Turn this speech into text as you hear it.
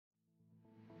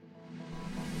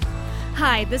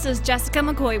Hi, this is Jessica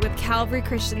McCoy with Calvary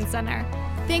Christian Center.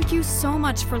 Thank you so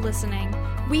much for listening.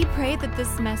 We pray that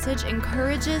this message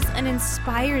encourages and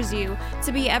inspires you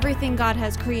to be everything God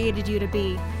has created you to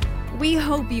be. We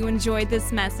hope you enjoyed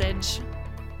this message.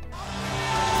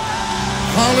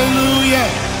 Hallelujah.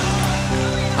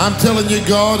 I'm telling you,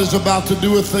 God is about to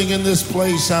do a thing in this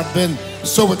place. I've been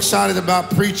so excited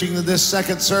about preaching to this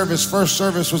second service. First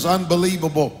service was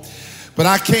unbelievable. But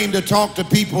I came to talk to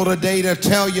people today to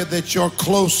tell you that you're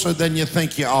closer than you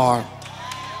think you are.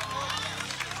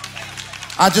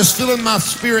 I just feel in my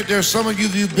spirit there's some of you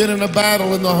who've been in a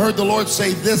battle and heard the Lord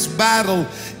say, this battle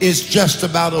is just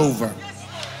about over.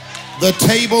 The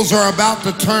tables are about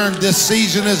to turn. This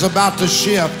season is about to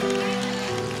shift.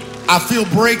 I feel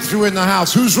breakthrough in the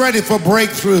house. Who's ready for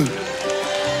breakthrough?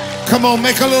 Come on,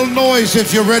 make a little noise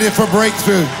if you're ready for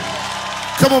breakthrough.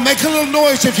 Come on, make a little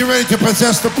noise if you're ready to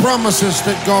possess the promises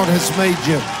that God has made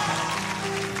you.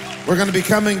 We're going to be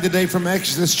coming today from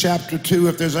Exodus chapter 2.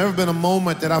 If there's ever been a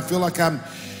moment that I feel like I'm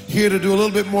here to do a little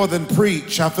bit more than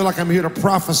preach, I feel like I'm here to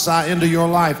prophesy into your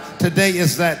life. Today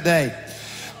is that day.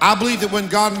 I believe that when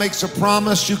God makes a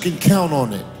promise, you can count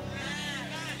on it.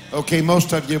 Okay,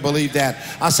 most of you believe that.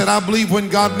 I said, I believe when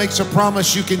God makes a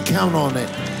promise, you can count on it.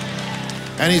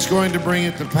 And he's going to bring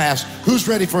it to pass. Who's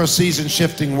ready for a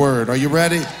season-shifting word? Are you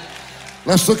ready?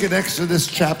 Let's look at Exodus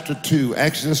chapter 2.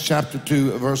 Exodus chapter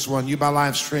 2, verse 1. You by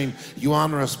live stream, you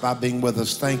honor us by being with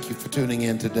us. Thank you for tuning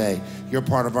in today. You're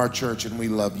part of our church and we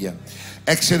love you.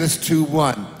 Exodus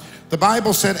 2:1. The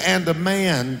Bible said, and a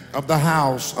man of the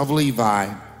house of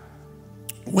Levi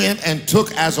went and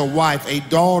took as a wife a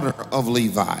daughter of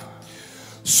Levi.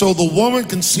 So the woman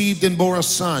conceived and bore a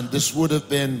son. This would have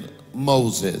been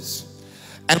Moses.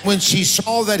 And when she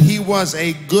saw that he was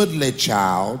a goodly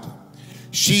child,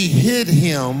 she hid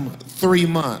him 3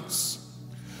 months.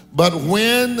 But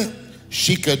when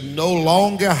she could no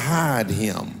longer hide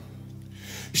him,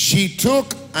 she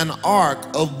took an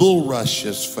ark of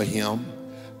bulrushes for him,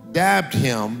 dabbed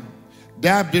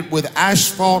it with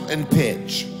asphalt and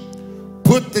pitch,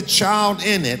 put the child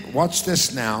in it, watch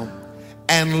this now,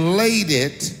 and laid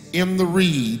it in the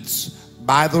reeds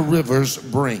by the river's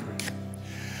brink.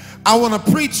 I want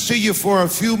to preach to you for a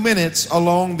few minutes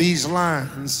along these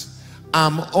lines.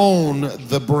 I'm on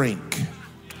the brink.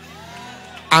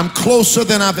 I'm closer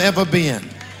than I've ever been.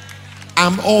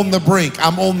 I'm on the brink.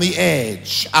 I'm on the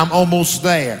edge. I'm almost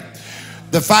there.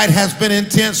 The fight has been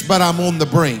intense, but I'm on the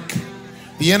brink.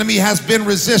 The enemy has been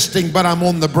resisting, but I'm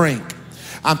on the brink.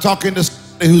 I'm talking to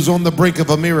somebody who's on the brink of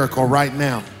a miracle right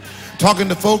now. Talking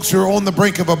to folks who are on the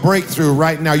brink of a breakthrough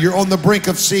right now. You're on the brink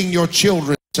of seeing your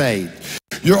children saved.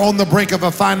 You're on the brink of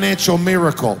a financial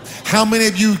miracle. How many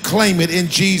of you claim it in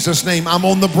Jesus' name? I'm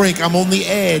on the brink. I'm on the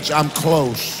edge. I'm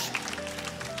close.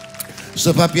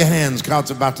 Slip up your hands.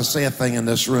 God's about to say a thing in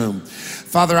this room.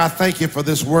 Father, I thank you for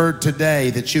this word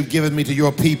today that you've given me to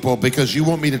your people, because you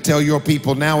want me to tell your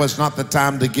people now is not the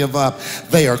time to give up.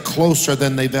 They are closer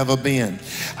than they've ever been.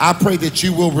 I pray that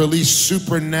you will release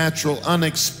supernatural,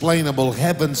 unexplainable,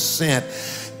 heaven-sent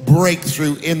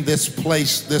breakthrough in this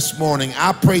place this morning.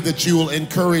 I pray that you will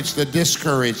encourage the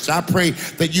discouraged. I pray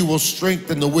that you will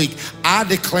strengthen the weak. I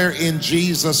declare in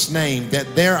Jesus' name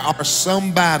that there are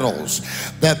some battles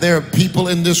that there are people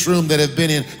in this room that have been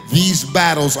in. These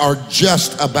battles are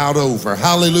just about over.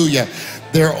 Hallelujah.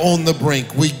 They're on the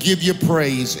brink. We give you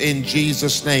praise in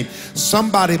Jesus' name.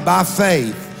 Somebody by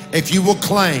faith, if you will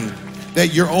claim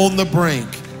that you're on the brink,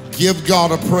 give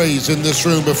God a praise in this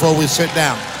room before we sit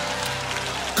down.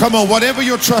 Come on, whatever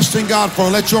you're trusting God for,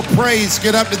 let your praise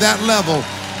get up to that level.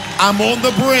 I'm on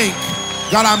the brink.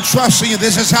 God, I'm trusting you.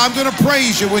 This is how I'm going to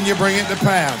praise you when you bring it to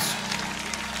pass.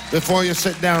 Before you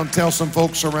sit down, tell some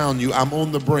folks around you, I'm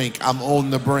on the brink. I'm on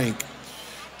the brink.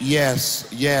 Yes,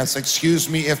 yes. Excuse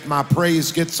me if my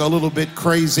praise gets a little bit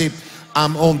crazy.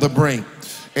 I'm on the brink.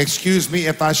 Excuse me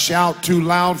if I shout too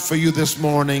loud for you this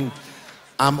morning.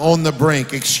 I'm on the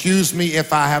brink. Excuse me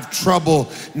if I have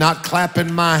trouble not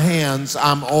clapping my hands.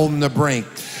 I'm on the brink.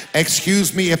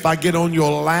 Excuse me if I get on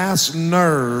your last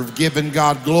nerve giving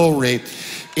God glory.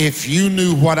 If you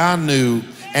knew what I knew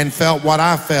and felt what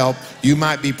I felt, you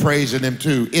might be praising him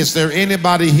too. Is there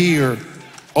anybody here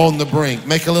on the brink?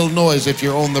 Make a little noise if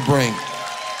you're on the brink.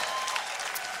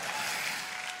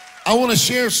 I want to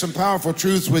share some powerful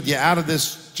truths with you out of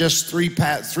this just three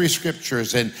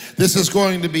scriptures, and this is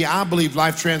going to be, I believe,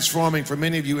 life transforming for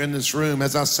many of you in this room.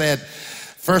 As I said,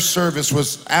 first service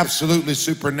was absolutely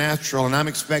supernatural, and I'm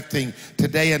expecting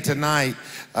today and tonight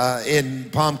in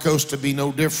Palm Coast to be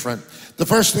no different. The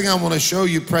first thing I want to show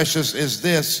you, precious, is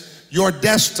this: your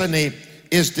destiny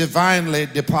is divinely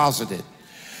deposited.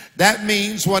 That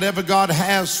means whatever God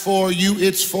has for you,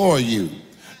 it's for you.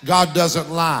 God doesn't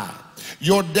lie.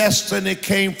 Your destiny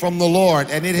came from the Lord,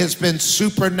 and it has been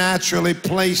supernaturally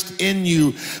placed in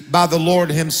you by the Lord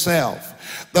himself.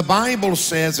 The Bible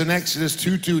says in Exodus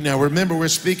 2:2, now remember we're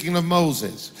speaking of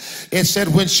Moses. It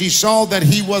said when she saw that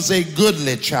he was a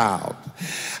goodly child.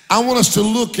 I want us to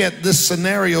look at this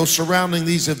scenario surrounding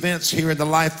these events here in the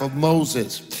life of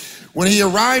Moses. When he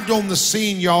arrived on the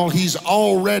scene, y'all, he's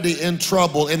already in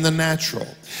trouble in the natural.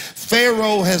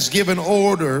 Pharaoh has given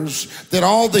orders that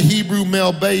all the Hebrew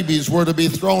male babies were to be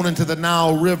thrown into the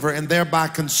Nile River and thereby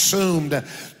consumed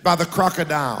by the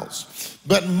crocodiles.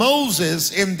 But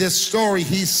Moses, in this story,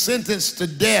 he's sentenced to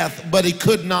death, but he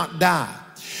could not die.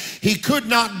 He could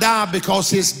not die because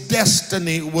his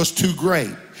destiny was too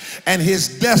great. And his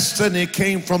destiny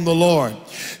came from the Lord.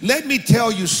 Let me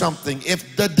tell you something.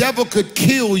 If the devil could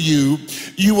kill you,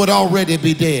 you would already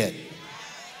be dead.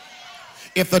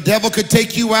 If the devil could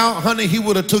take you out, honey, he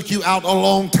would have took you out a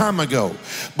long time ago.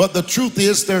 But the truth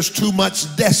is there's too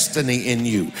much destiny in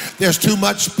you. There's too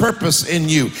much purpose in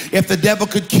you. If the devil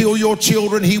could kill your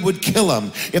children, he would kill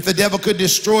them. If the devil could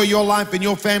destroy your life and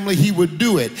your family, he would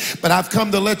do it. But I've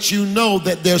come to let you know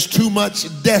that there's too much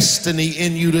destiny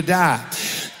in you to die.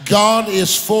 God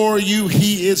is for you.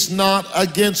 He is not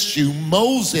against you.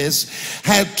 Moses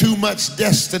had too much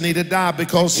destiny to die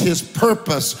because his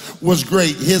purpose was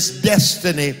great. His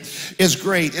destiny is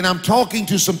great. And I'm talking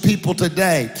to some people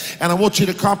today, and I want you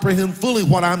to comprehend fully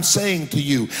what I'm saying to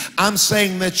you. I'm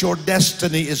saying that your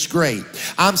destiny is great.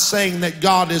 I'm saying that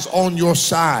God is on your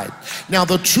side. Now,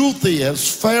 the truth is,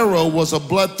 Pharaoh was a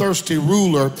bloodthirsty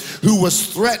ruler who was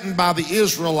threatened by the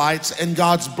Israelites and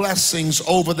God's blessings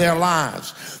over their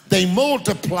lives. They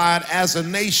multiplied as a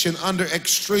nation under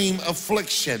extreme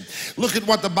affliction. Look at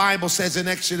what the Bible says in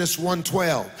Exodus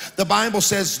 1:12. The Bible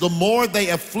says the more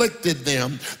they afflicted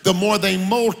them, the more they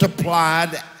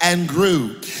multiplied and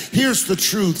grew. Here's the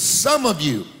truth. Some of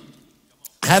you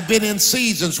have been in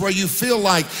seasons where you feel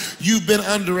like you've been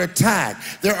under attack.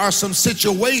 There are some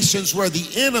situations where the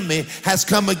enemy has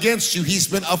come against you. He's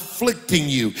been afflicting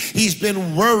you. He's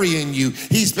been worrying you.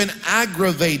 He's been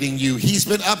aggravating you. He's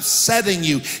been upsetting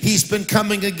you. He's been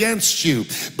coming against you.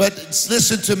 But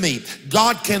listen to me.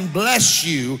 God can bless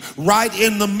you right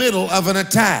in the middle of an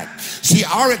attack. See,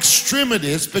 our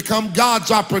extremities become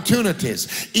God's opportunities.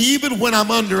 Even when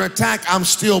I'm under attack, I'm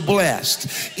still blessed.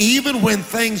 Even when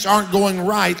things aren't going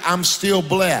right, I'm still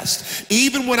blessed.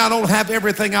 Even when I don't have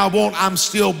everything I want, I'm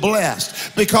still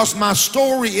blessed. Because my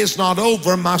story is not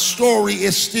over. My story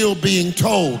is still being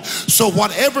told. So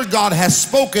whatever God has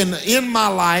spoken in my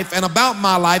life and about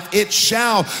my life, it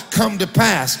shall come to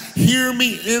pass. Hear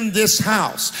me in this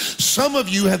house. Some of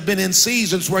you have been in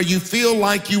seasons where you feel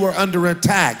like you are under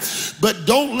attack. But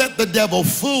don't let the devil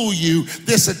fool you.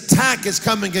 This attack is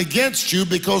coming against you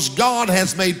because God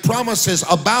has made promises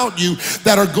about you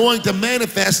that are going to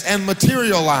manifest and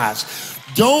materialize.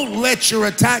 Don't let your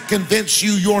attack convince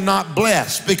you you're not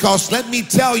blessed, because let me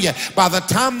tell you, by the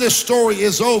time this story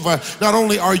is over, not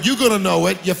only are you going to know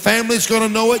it, your family's going to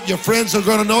know it, your friends are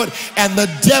going to know it, and the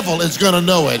devil is going to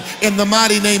know it in the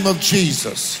mighty name of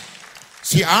Jesus.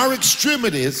 See, our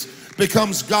extremities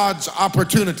becomes God's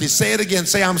opportunity. Say it again.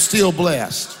 Say, I'm still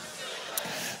blessed.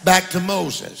 Back to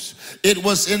Moses. It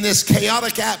was in this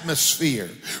chaotic atmosphere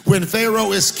when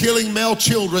Pharaoh is killing male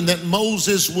children that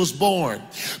Moses was born.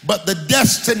 But the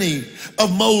destiny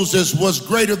of Moses was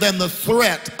greater than the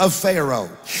threat of Pharaoh.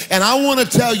 And I want to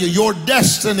tell you, your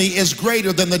destiny is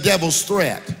greater than the devil's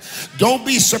threat. Don't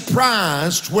be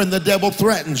surprised when the devil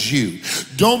threatens you.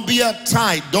 Don't be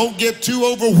uptight. Don't get too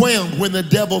overwhelmed when the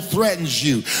devil threatens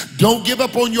you. Don't give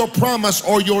up on your promise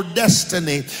or your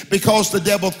destiny because the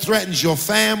devil threatens your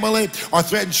family or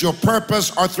threatens your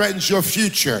purpose or threatens your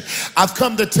future. I've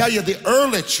come to tell you the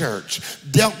early church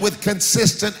dealt with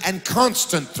consistent and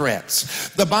constant threats.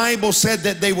 The Bible said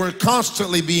that they were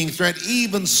constantly being threatened.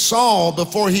 Even Saul,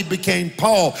 before he became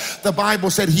Paul, the Bible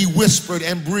said he whispered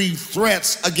and breathed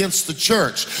threats against the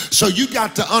church. So you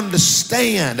got to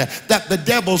understand that the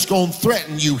devil's going to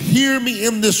threaten you. Hear me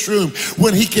in this room.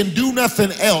 When he can do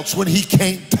nothing else, when he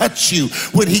can't touch you,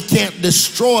 when he can't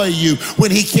destroy you,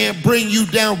 when he can't bring you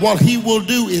down, what he will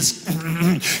do is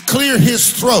clear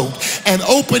his throat and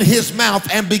open his mouth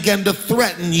and begin to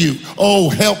threaten you. Oh,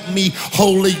 help me,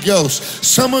 Holy Ghost.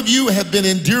 Some of you have been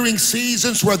enduring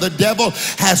seasons where the devil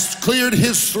has cleared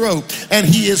his throat and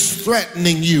he is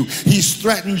threatening you. He's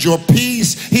threatened your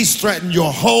peace. He's threatened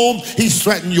your home. He's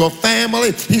threatened your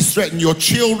family. He's threatened your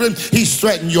children. He's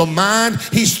threatened your mind.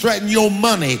 He's threatened your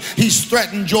money. He's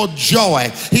threatened your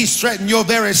joy. He's threatened your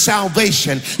very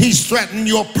salvation. He's threatened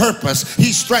your purpose. He's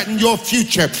He's threatened your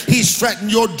future. He's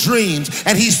threatened your dreams,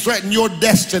 and he's threatened your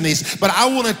destinies. But I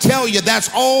want to tell you, that's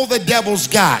all the devil's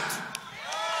got.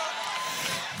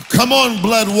 Come on,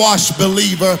 blood-washed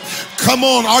believer. Come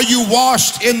on, are you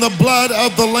washed in the blood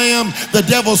of the Lamb? The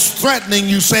devil's threatening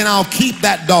you, saying, I'll keep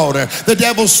that daughter. The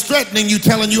devil's threatening you,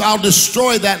 telling you, I'll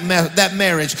destroy that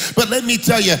marriage. But let me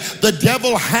tell you, the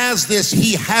devil has this.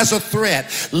 He has a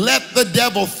threat. Let the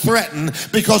devil threaten,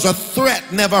 because a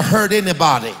threat never hurt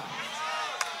anybody.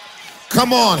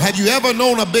 Come on, have you ever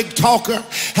known a big talker?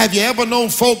 Have you ever known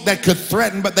folk that could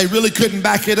threaten but they really couldn't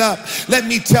back it up? Let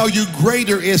me tell you,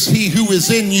 greater is he who is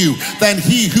in you than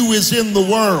he who is in the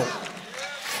world.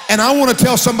 And I want to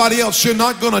tell somebody else, you're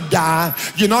not going to die.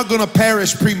 You're not going to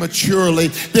perish prematurely.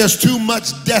 There's too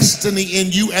much destiny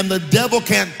in you, and the devil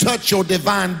can't touch your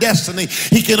divine destiny.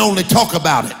 He can only talk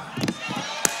about it.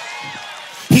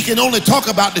 He can only talk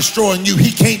about destroying you. He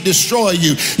can't destroy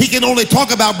you. He can only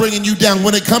talk about bringing you down.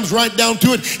 When it comes right down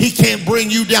to it, he can't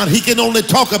bring you down. He can only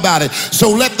talk about it. So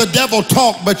let the devil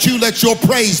talk, but you let your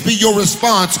praise be your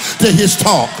response to his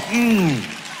talk.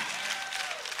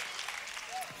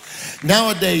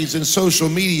 Nowadays in social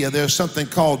media, there's something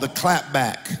called the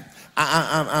clapback.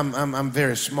 I'm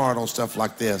very smart on stuff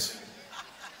like this.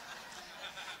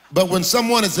 But when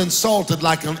someone is insulted,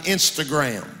 like on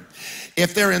Instagram,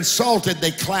 if they're insulted,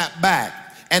 they clap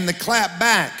back. And the clap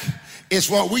back is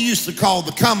what we used to call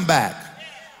the comeback.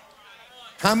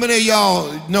 How many of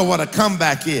y'all know what a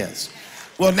comeback is?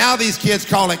 Well, now these kids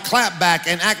call it clap back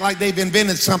and act like they've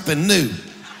invented something new.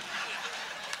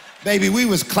 Baby, we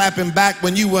was clapping back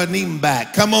when you wasn't even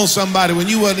back. Come on, somebody, when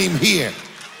you wasn't even here.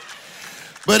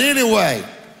 But anyway,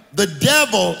 the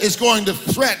devil is going to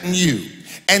threaten you.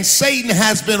 And Satan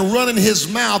has been running his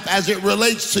mouth as it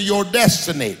relates to your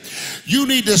destiny. You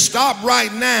need to stop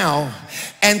right now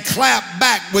and clap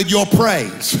back with your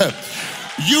praise.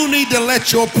 You need to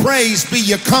let your praise be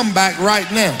your comeback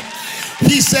right now.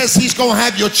 He says he's going to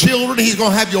have your children. He's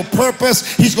going to have your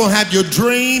purpose. He's going to have your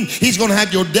dream. He's going to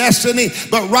have your destiny.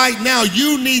 But right now,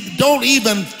 don't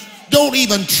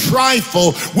even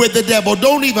trifle with the devil.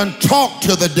 Don't even talk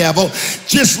to the devil.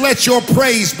 Just let your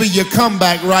praise be your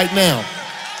comeback right now.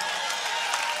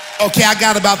 Okay, I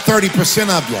got about 30%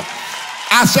 of you.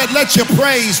 I said, let your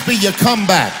praise be your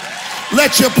comeback.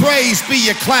 Let your praise be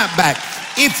your clapback.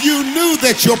 If you knew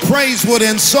that your praise would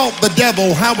insult the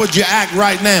devil, how would you act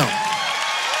right now?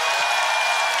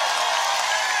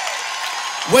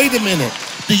 Wait a minute.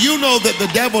 Do you know that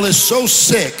the devil is so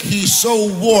sick, he's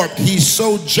so warped, he's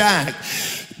so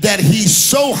jacked, that he's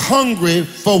so hungry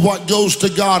for what goes to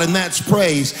God, and that's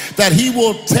praise, that he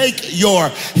will take your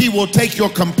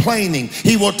complaining,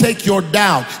 he will take your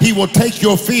doubt, he will take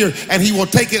your fear, and he will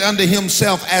take it unto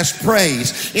himself as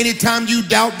praise. Anytime you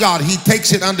doubt God, he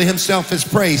takes it unto himself as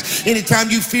praise.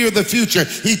 Anytime you fear the future,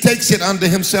 he takes it unto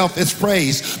himself as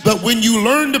praise. But when you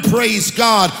learn to praise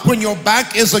God, when your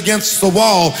back is against the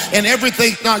wall and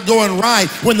everything's not going right,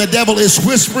 when the devil is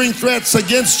whispering threats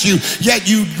against you, yet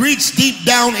you reach deep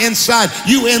down inside,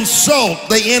 you insult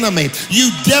the enemy,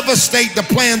 you devastate the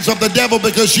plans of the devil,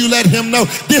 because you let him know,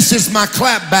 this is my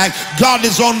clapback, God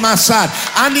is on my side.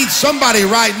 I need somebody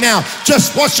right now,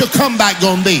 just what's your comeback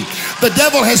gonna be? The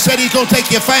devil has said he's gonna take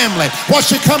your family.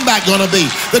 What's your comeback gonna be?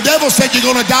 The devil said you're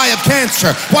gonna die of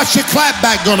cancer. What's your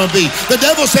clapback gonna be? The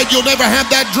devil said you'll never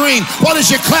have that dream. What is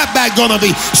your clapback gonna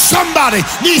be? Somebody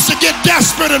needs to get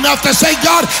desperate enough to say,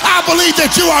 God, I believe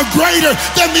that you are greater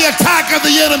than the attack of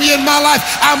the enemy in my life.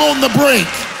 I'm on the brink.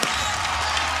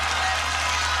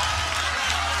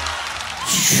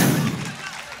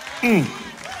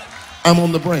 I'm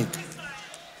on the brink.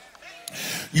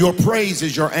 Your praise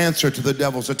is your answer to the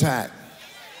devil's attack.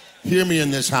 Hear me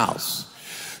in this house.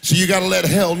 So you got to let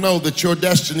hell know that your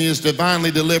destiny is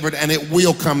divinely delivered, and it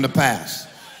will come to pass.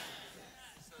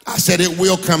 I said it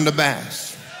will come to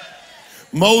pass.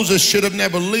 Moses should have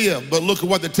never lived, but look at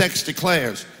what the text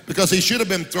declares. Because he should have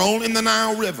been thrown in the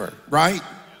Nile River, right?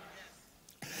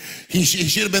 He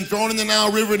should have been thrown in the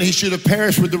Nile River, and he should have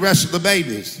perished with the rest of the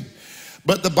babies.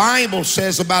 But the Bible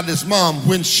says about his mom,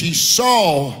 when she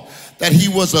saw that he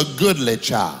was a goodly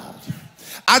child.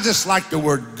 I just like the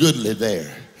word goodly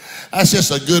there. That's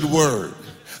just a good word.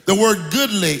 The word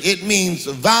goodly, it means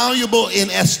valuable in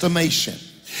estimation.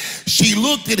 She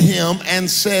looked at him and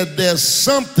said, there's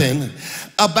something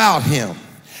about him.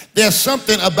 There's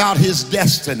something about his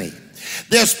destiny.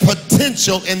 There's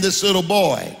potential in this little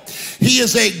boy. He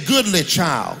is a goodly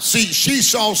child. See, she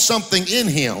saw something in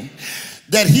him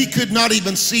that he could not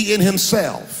even see in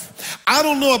himself. I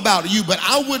don't know about you, but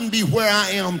I wouldn't be where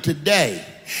I am today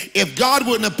if God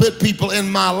wouldn't have put people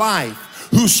in my life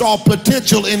who saw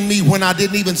potential in me when I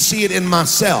didn't even see it in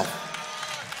myself.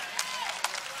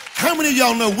 How many of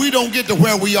y'all know we don't get to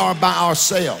where we are by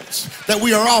ourselves? That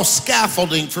we are all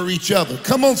scaffolding for each other.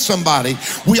 Come on, somebody.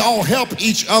 We all help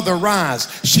each other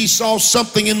rise. She saw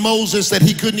something in Moses that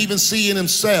he couldn't even see in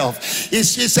himself.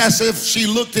 It's just as if she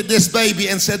looked at this baby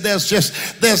and said, there's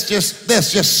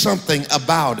just something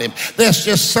about him. There's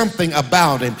just something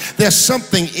about him. There's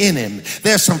something in him.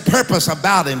 There's some purpose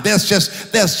about him. There's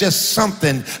just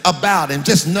something about him.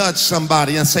 Just nudge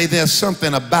somebody and say, there's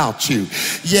something about you.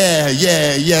 Yeah.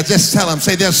 Just tell them,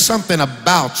 say, there's something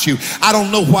about you. I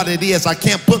don't know what it is. I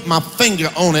can't put my finger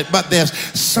on it, but there's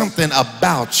something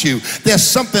about you. There's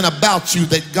something about you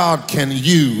that God can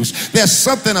use. There's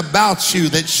something about you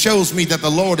that shows me that the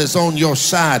Lord is on your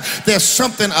side. There's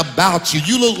something about you.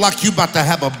 You look like you're about to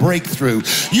have a breakthrough.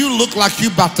 You look like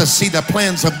you're about to see the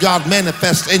plans of God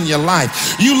manifest in your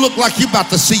life. You look like you're about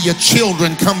to see your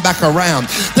children come back around.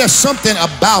 There's something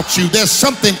about you. There's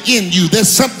something in you.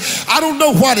 I don't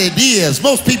know what it is.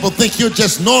 Most people think you're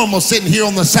just normal sitting here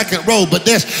on the second row, but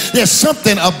there's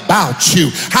something about you.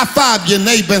 High five your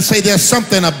neighbor and say, there's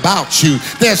something about you.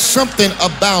 There's something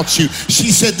about you.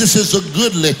 She said, this is a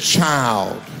goodly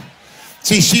child.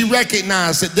 See, she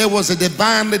recognized that there was a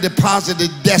divinely deposited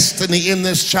destiny in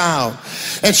this child.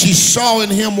 And she saw in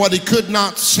him what he could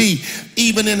not see,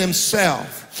 even in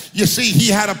himself. You see, he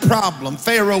had a problem.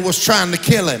 Pharaoh was trying to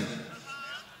kill him.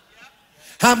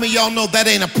 How many of y'all know that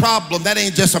ain't a problem? That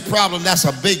ain't just a problem, that's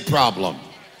a big problem.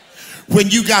 When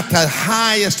you got the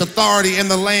highest authority in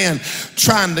the land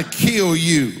trying to kill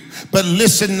you. But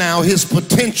listen now, his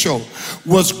potential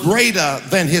was greater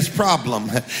than his problem.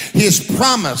 His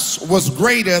promise was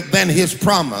greater than his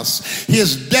promise.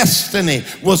 His destiny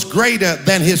was greater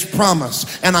than his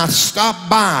promise. And I stopped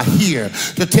by here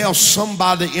to tell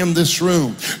somebody in this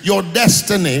room, your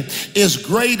destiny is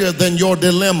greater than your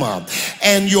dilemma.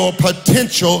 And your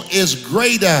potential is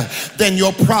greater than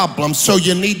your problem. So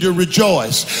you need to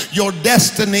rejoice. Your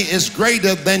destiny is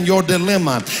greater than your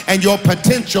dilemma. And your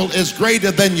potential is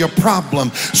greater than your problem,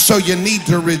 so you need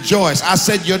to rejoice. I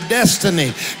said your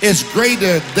destiny is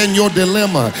greater than your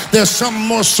dilemma. There's something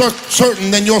more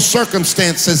certain than your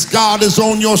circumstances. God is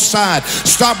on your side.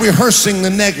 Stop rehearsing the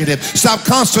negative. Stop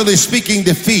constantly speaking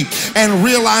defeat and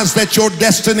realize that your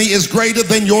destiny is greater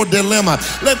than your dilemma.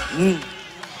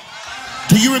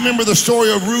 Do you remember the story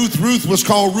of Ruth? Ruth was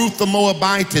called Ruth the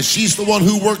Moabitess. She's the one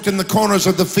who worked in the corners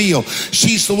of the field.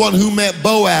 She's the one who met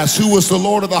Boaz, who was the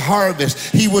Lord of the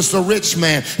harvest. He was the rich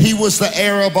man. He was the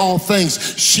heir of all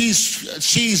things.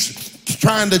 She's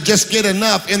trying to just get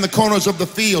enough in the corners of the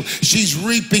field. She's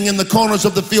reaping in the corners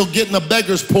of the field, getting a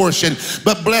beggar's portion.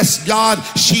 But bless God,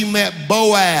 she met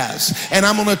Boaz. And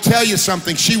I'm going to tell you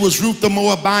something. She was Ruth the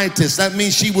Moabitess. That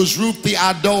means she was Ruth the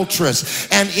adulteress.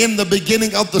 And in the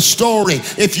beginning of the story,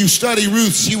 if you study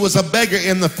Ruth, she was a beggar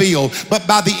in the field. But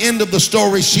by the end of the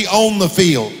story, she owned the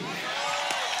field.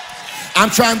 I'm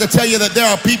trying to tell you that there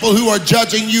are people who are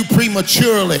judging you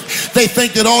prematurely. They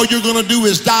think that all you're going to do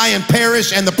is die and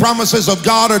perish and the promises of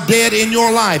God are dead in your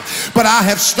life. But I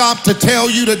have stopped to tell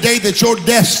you today that your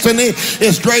destiny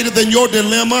is greater than your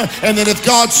dilemma, and that if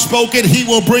God spoke it, he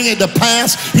will bring it to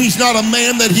pass. He's not a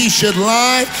man that he should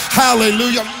lie.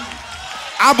 Hallelujah.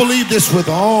 I believe this with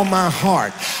all my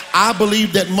heart. I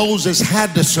believe that Moses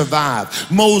had to survive.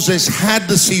 Moses had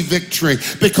to see victory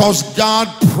because God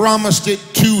promised it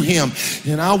to him.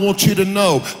 And I want you to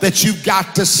know that you've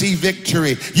got to see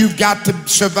victory. You've got to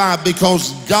survive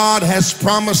because God has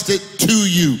promised it to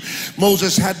you.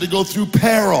 Moses had to go through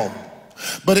peril,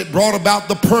 but it brought about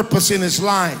the purpose in his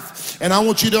life. And I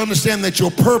want you to understand that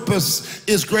your purpose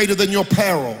is greater than your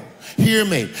peril. Hear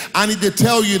me. I need to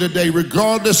tell you today,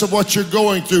 regardless of what you're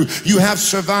going through, you have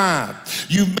survived.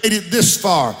 You've made it this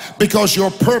far because your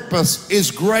purpose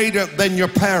is greater than your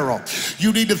peril.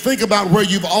 You need to think about where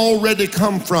you've already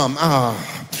come from.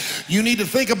 You need to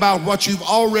think about what you've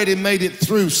already made it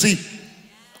through. See,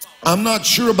 I'm not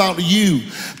sure about you,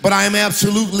 but I am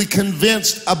absolutely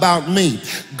convinced about me.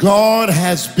 God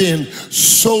has been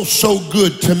so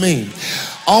good to me.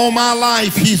 All my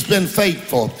life, he's been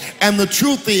faithful. And the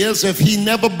truth is, if he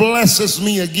never blesses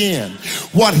me again,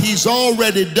 what he's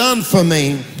already done for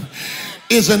me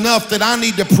is enough that I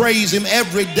need to praise him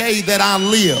every day that I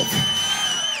live.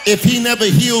 If he never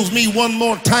heals me one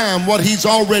more time, what he's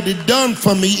already done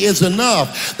for me is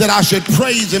enough that I should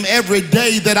praise him every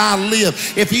day that I live.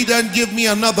 If he doesn't give me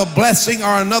another blessing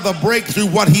or another breakthrough,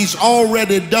 what he's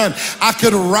already done, I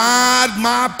could ride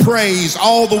my praise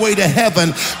all the way to heaven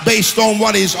based on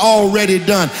what he's already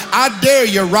done. I dare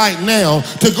you right now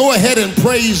to go ahead and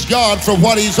praise God for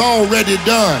what he's already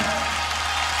done.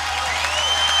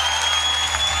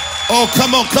 Oh,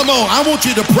 come on. I want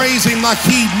you to praise him like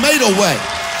he made a way.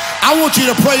 I want you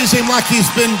to praise him like he's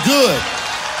been good.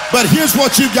 But here's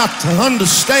what you got to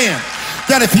understand.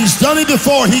 That if he's done it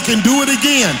before, he can do it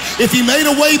again. If he made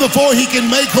a way before, he can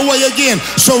make a way again.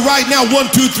 So right now, 1,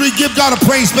 2, 3, give God a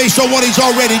praise based on what he's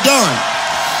already done.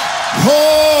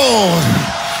 Oh.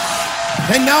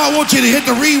 And now I want you to hit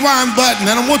the rewind button,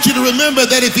 and I want you to remember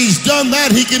that if he's done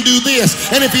that, he can do this.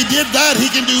 And if he did that,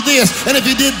 he can do this. And if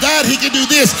he did that, he can do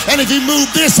this. And if he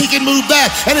moved this, he can move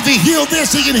that. And if he healed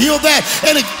this, he can heal that.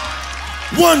 And if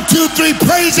 1, 2, 3,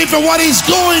 praise him for what he's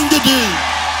going to do.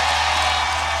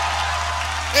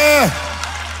 Yeah.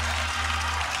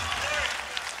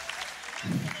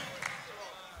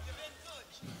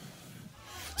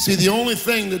 See, the only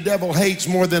thing the devil hates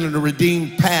more than a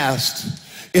redeemed past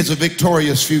is a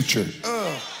victorious future.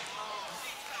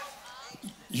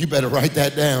 You better write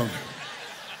that down.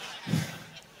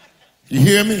 You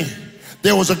hear me?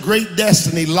 There was a great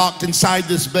destiny locked inside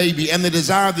this baby, and the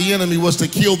desire of the enemy was to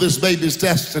kill this baby's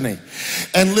destiny.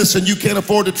 And listen, you can't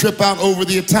afford to trip out over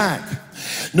the attack.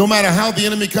 No matter how the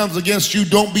enemy comes against you,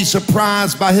 don't be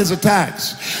surprised by his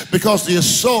attacks, because the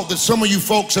assault that some of you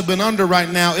folks have been under right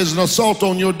now is an assault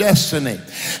on your destiny.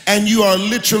 And you are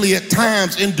literally at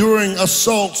times enduring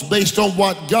assaults based on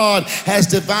what God has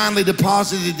divinely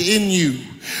deposited in you.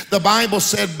 The Bible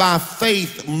said by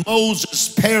faith, Moses'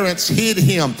 parents hid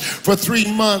him for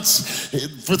 3 months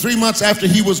after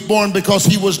he was born, because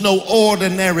he was no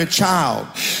ordinary child.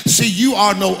 See, you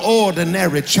are no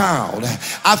ordinary child.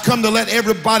 I've come to let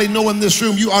everybody know in this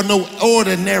room, you are no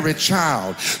ordinary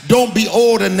child. Don't be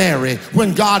ordinary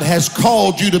when God has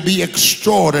called you to be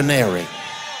extraordinary.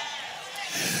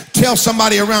 Tell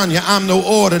somebody around you, I'm no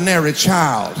ordinary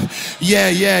child.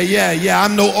 Yeah,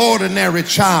 I'm no ordinary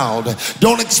child.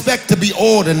 Don't expect to be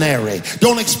ordinary.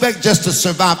 Don't expect just to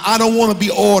survive. I don't want to be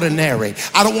ordinary.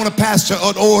 I don't want to pastor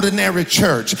an ordinary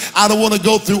church. I don't want to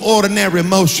go through ordinary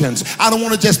motions. I don't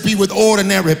want to just be with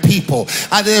ordinary people.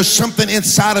 There's something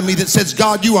inside of me that says,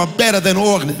 God, you are better than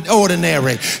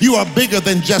ordinary. You are bigger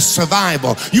than just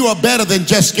survival. You are better than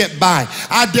just get by.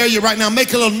 I dare you right now,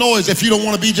 make a little noise if you don't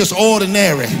want to be just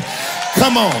ordinary.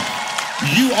 Come on.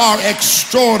 You are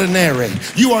extraordinary.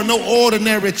 You are no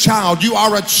ordinary child. You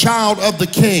are a child of the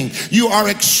King. You are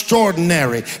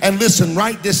extraordinary. And listen,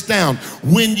 write this down.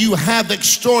 When you have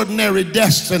extraordinary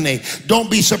destiny, don't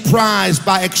be surprised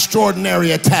by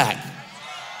extraordinary attack.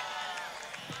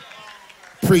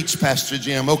 Preach, Pastor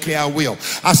Jim. Okay, I will.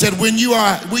 I said, when you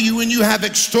have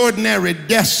extraordinary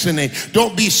destiny,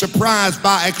 don't be surprised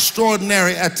by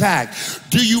extraordinary attack.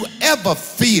 Do you ever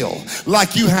feel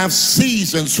like you have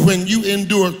seasons when you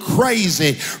endure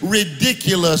crazy,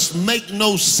 ridiculous, make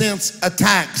no sense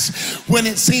attacks? When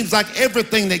it seems like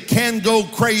everything that can go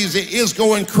crazy is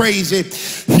going crazy.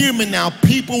 Hear me now.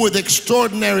 People with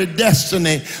extraordinary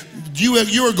destiny, you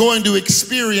are going to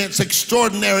experience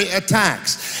extraordinary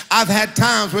attacks. I've had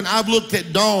times when I've looked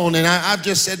at Dawn and I've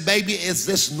just said, baby, is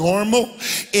this normal?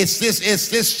 Is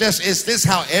this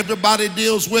how everybody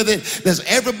deals with it? Does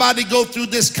everybody go through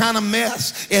this kind of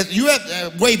mess?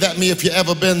 Wave at me if you've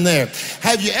ever been there.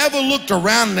 Have you ever looked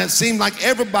around and it seemed like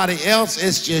everybody else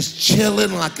is just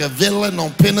chilling like a villain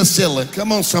on penicillin?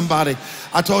 Come on, somebody.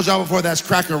 I told y'all before, that's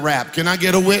cracker wrap. Can I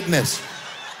get a witness?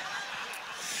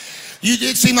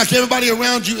 It seems like everybody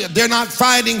around you, they're not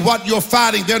fighting what you're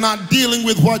fighting. They're not dealing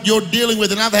with what you're dealing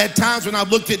with. And I've had times when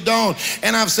I've looked at Dawn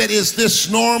and I've said, is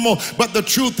this normal? But the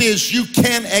truth is, you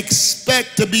can't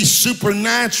expect to be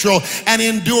supernatural and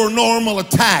endure normal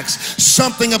attacks.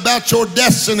 Something about your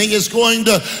destiny is going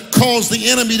to cause the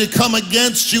enemy to come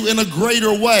against you in a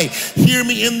greater way. Hear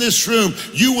me in this room.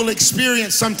 You will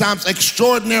experience sometimes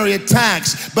extraordinary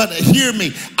attacks, but hear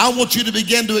me. I want you to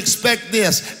begin to expect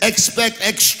this. Expect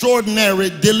extraordinary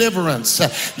deliverance.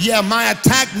 Yeah, my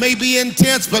attack may be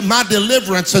intense, but my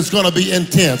deliverance is going to be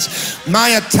intense. My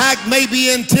attack may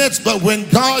be intense, but when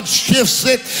God shifts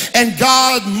it and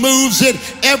God moves it,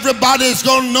 everybody's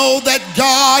going to know that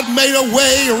God made a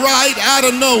way right out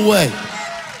of no way.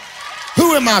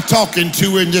 Who am I talking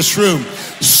to in this room?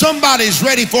 Somebody's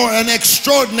ready for an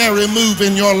extraordinary move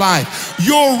in your life.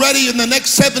 You're ready in the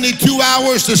next 72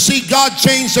 hours to see God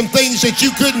change some things that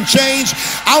you couldn't change.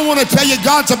 I want to tell you,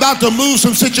 God's about to move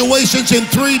some situations in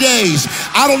 3 days.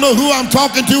 I don't know who I'm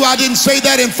talking to. I didn't say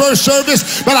that in first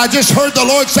service, but I just heard the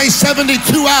Lord say 72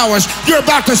 hours. You're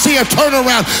about to see a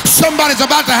turnaround. Somebody's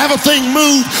about to have a thing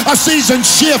move, a season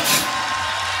shift.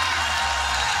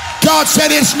 God said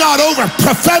it's not over.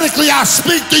 Prophetically, I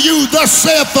speak to you, thus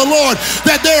saith the Lord,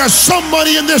 that there is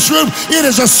somebody in this room. It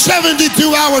is a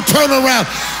 72-hour turnaround.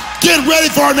 Get ready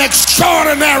for an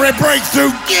extraordinary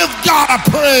breakthrough. Give God a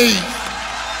praise.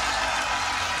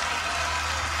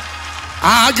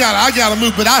 I gotta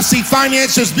move, but I see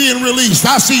finances being released.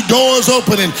 I see doors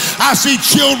opening. I see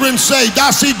children saved. I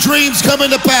see dreams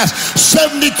coming to pass.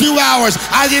 72 hours.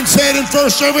 I didn't say it in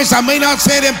first service. I may not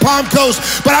say it in Palm Coast,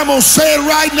 but I'm gonna say it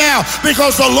right now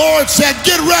because the Lord said,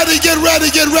 get ready, get ready,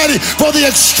 get ready for the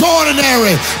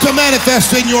extraordinary to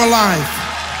manifest in your life.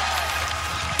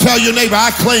 Tell your neighbor, I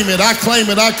claim it, I claim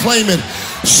it, I claim it.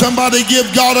 Somebody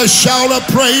give God a shout of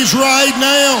praise right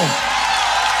now.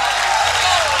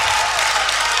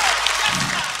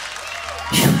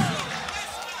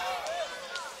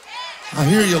 I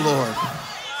hear you, Lord.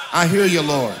 I hear you,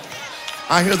 Lord.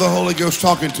 I hear the Holy Ghost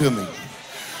talking to me.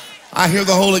 I hear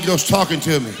the Holy Ghost talking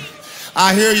to me.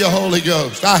 I hear you, Holy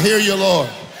Ghost. I hear you, Lord.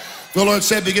 The Lord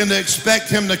said, begin to expect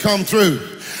him to come through.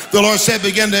 The Lord said,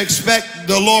 begin to expect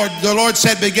the Lord. The Lord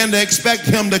said, begin to expect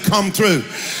him to come through.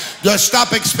 Just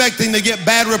stop expecting to get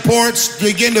bad reports.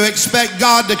 Begin to expect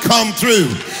God to come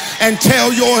through and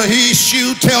tell your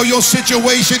issue, tell your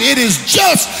situation. It is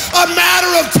just a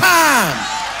matter of time.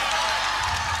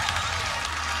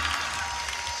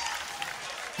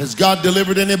 Has God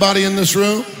delivered anybody in this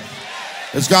room?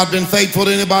 Has God been faithful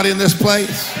to anybody in this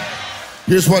place?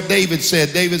 Here's what David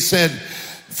said. David said,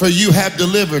 for you have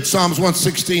delivered, Psalms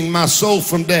 116, my soul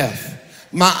from death,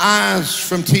 my eyes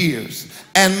from tears,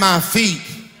 and my feet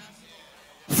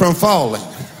from falling.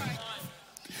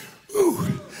 Ooh.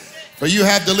 For you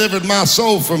have delivered my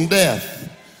soul from death,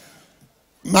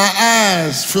 my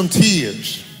eyes from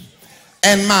tears,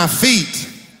 and my feet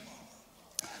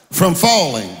from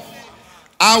falling.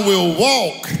 I will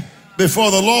walk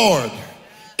before the Lord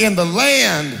in the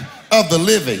land of the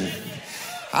living.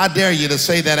 I dare you to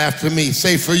say that after me.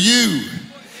 Say, for you,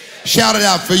 shout it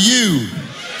out, for you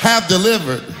have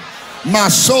delivered my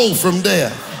soul from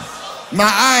death, my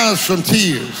eyes from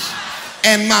tears,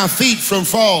 and my feet from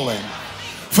falling.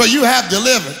 For you have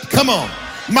delivered, come on,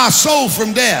 my soul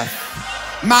from death,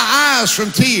 my eyes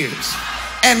from tears,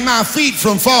 and my feet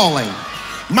from falling.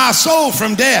 My soul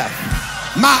from death,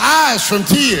 my eyes from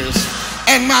tears,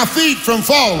 and my feet from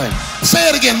falling. Say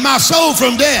it again. My soul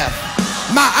from death,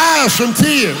 my eyes from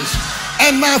tears,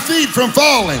 and my feet from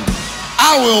falling.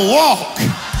 I will walk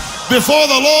before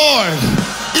the Lord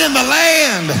in the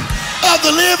land of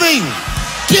the living.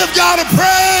 Give God a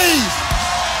praise.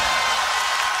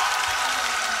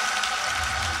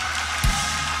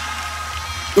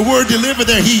 The word deliver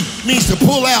there, he means to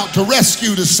pull out, to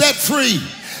rescue, to set free.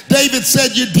 David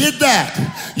said, you did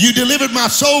that. You delivered my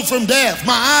soul from death,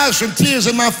 my eyes from tears,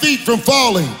 and my feet from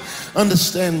falling.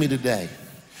 Understand me today.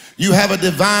 You have a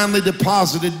divinely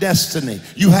deposited destiny.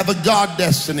 You have a God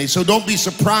destiny. So don't be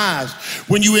surprised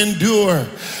when you endure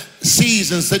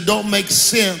seasons that don't make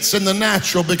sense in the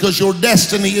natural, because your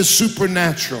destiny is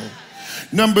supernatural.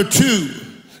 Number two,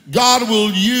 God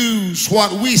will use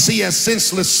what we see as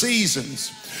senseless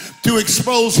seasons to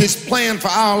expose his plan for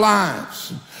our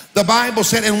lives. The Bible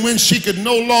said, and when she could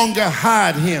no longer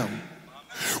hide him.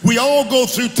 We all go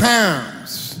through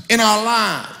times in our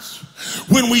lives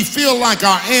when we feel like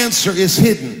our answer is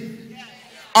hidden,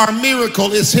 our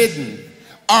miracle is hidden,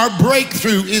 our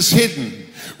breakthrough is hidden.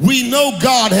 We know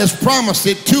God has promised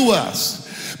it to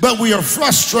us, but we are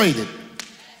frustrated.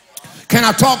 Can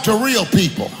I talk to real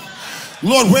people?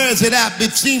 Lord, where is it at?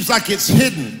 It seems like it's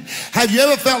hidden. Have you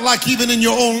ever felt like even in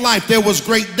your own life there was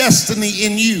great destiny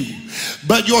in you,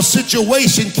 but your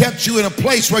situation kept you in a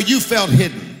place where you felt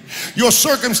hidden? Your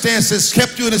circumstances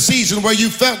kept you in a season where you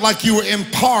felt like you were in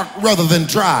park rather than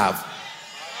drive,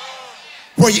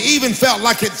 where you even felt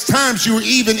like at times you were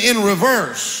even in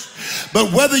reverse.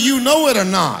 But whether you know it or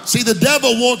not, see, the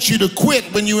devil wants you to quit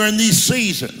when you're in these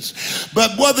seasons.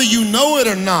 But whether you know it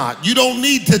or not, you don't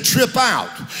need to trip out.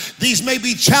 These may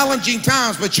be challenging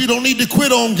times, but you don't need to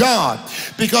quit on God.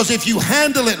 Because if you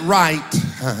handle it right,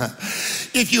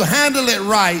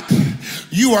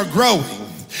 you are growing.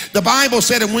 The Bible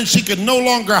said, and when she could no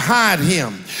longer hide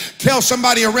him, tell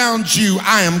somebody around you,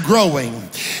 I am growing.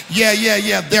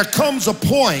 Yeah. There comes a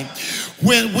point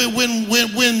when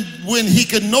he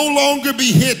could no longer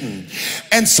be hidden.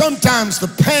 And sometimes the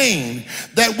pain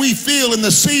that we feel in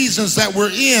the seasons that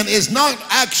we're in is not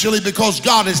actually because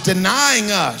God is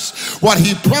denying us what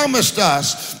he promised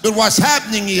us, but what's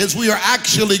happening is we are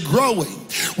actually growing.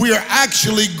 We are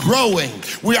actually growing.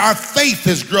 Our faith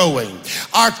is growing.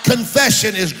 Our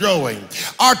confession is growing.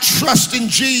 Our trust in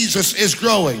Jesus is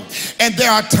growing. And there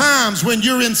are times when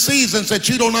you're in seasons that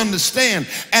you don't understand,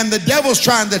 and the devil's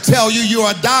trying to tell you you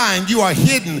are dying, you are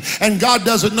hidden, and God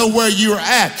doesn't know where you're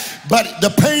at. But the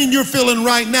pain you're feeling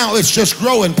right now is just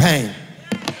growing pain.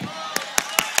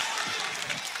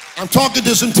 I'm talking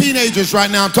to some teenagers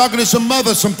right now. I'm talking to some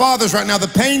mothers, some fathers right now. The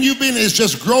pain you've been in is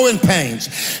just growing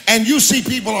pains. And you see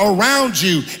people around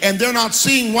you and they're not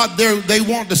seeing what they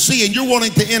want to see, and you're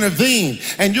wanting to intervene,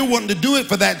 and you're wanting to do it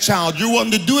for that child. You're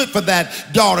wanting to do it for that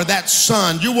daughter, that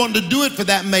son. You're wanting to do it for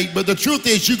that mate. But the truth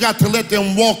is you got to let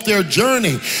them walk their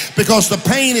journey, because the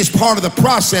pain is part of the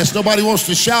process. Nobody wants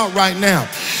to shout right now.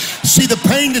 See, the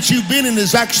pain that you've been in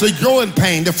is actually growing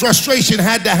pain. The frustration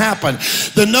had to happen.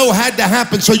 The no had to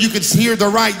happen so you could hear the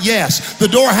right yes. The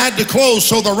door had to close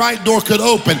so the right door could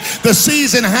open. The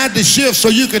season had to shift so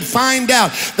you could find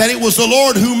out that it was the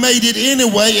Lord who made it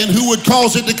anyway and who would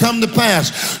cause it to come to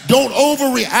pass. Don't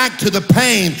overreact to the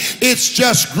pain. It's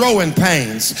just growing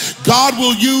pains. God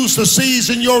will use the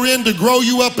season you're in to grow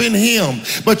you up in Him,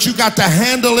 but you got to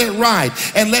handle it right.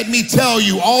 And let me tell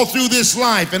you, all through this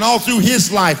life and all through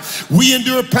his life, we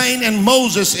endure pain, and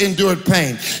Moses endured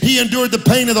pain. He endured the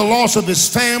pain of the loss of his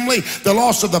family, the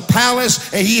loss of the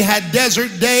palace, and he had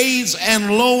desert days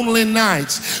and lonely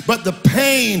nights. But the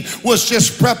pain was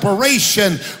just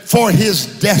preparation for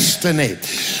his destiny.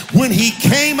 When he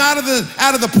came out of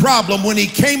the problem, when he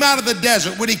came out of the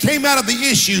desert, when he came out of the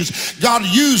issues, God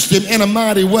used him in a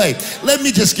mighty way. Let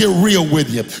me just get real with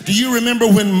you. Do you remember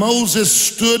when Moses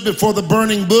stood before the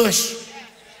burning bush?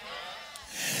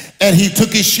 And he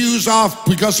took his shoes off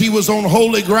because he was on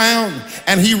holy ground,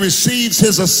 and he receives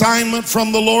his assignment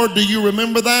from the Lord. Do you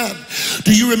remember that?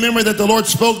 Do you remember that the Lord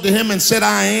spoke to him and said,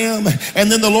 I am?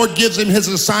 And then the Lord gives him his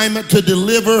assignment to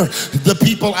deliver the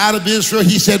people out of Israel.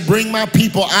 He said, bring my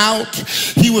people out.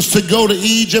 He was to go to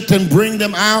Egypt and bring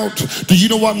them out. Do you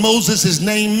know what Moses'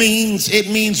 name means? It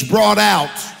means brought out.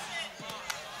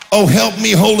 Oh, help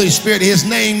me, Holy Spirit. His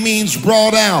name means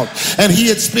brought out. And he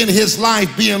had spent his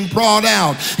life being brought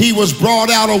out. He was brought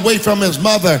out away from his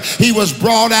mother. He was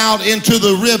brought out into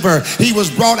the river. He was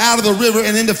brought out of the river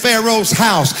and into Pharaoh's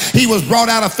house. He was brought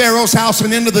out of Pharaoh's house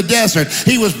and into the desert.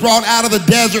 He was brought out of the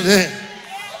desert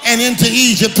and into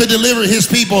Egypt to deliver his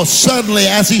people. Suddenly,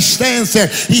 as he stands there,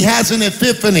 he has an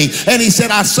epiphany, and he said,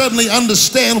 I suddenly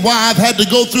understand why I've had to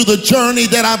go through the journey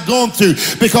that I've gone through,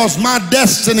 because my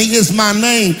destiny is my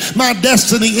name. My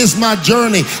destiny is my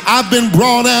journey. I've been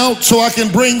brought out so I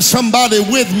can bring somebody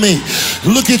with me.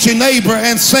 Look at your neighbor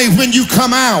and say, when you come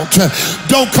out,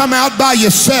 don't come out by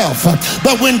yourself,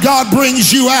 but when God brings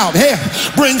you out, hey,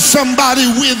 bring somebody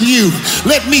with you.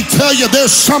 Let me tell you, there's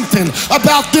something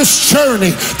about this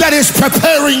journey that is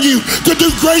preparing you to do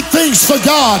great things for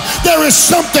God. There is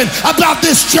something about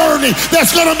this journey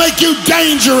that's going to make you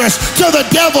dangerous to the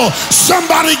devil.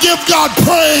 Somebody give God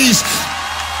praise.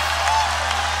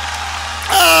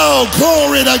 Oh,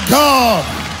 glory to God.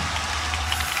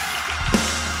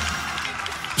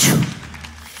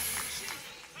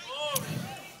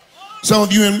 Some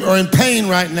of you are in pain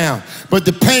right now, but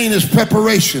the pain is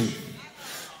preparation.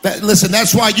 Listen,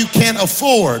 that's why you can't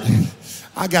afford.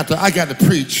 I got to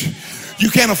preach. You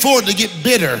can't afford to get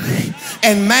bitter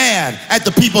and mad at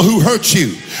the people who hurt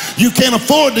you. You can't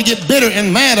afford to get bitter and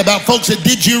mad about folks that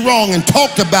did you wrong and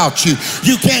talked about you.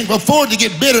 You can't afford to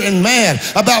get bitter and mad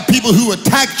about people who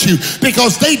attacked you,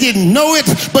 because they didn't know it,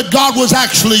 but God was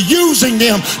actually using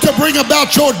them to bring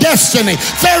about your destiny.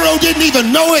 Pharaoh didn't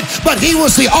even know it, but he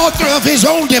was the author of his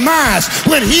own demise.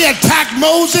 When he attacked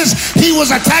Moses, he was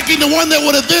attacking the one that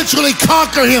would eventually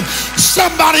conquer him.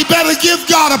 Somebody better give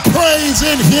God a praise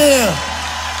in here.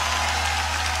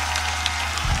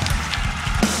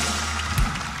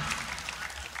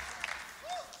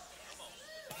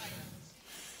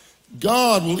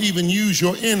 God will even use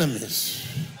your enemies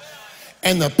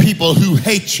and the people who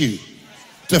hate you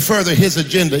to further his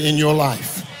agenda in your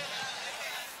life.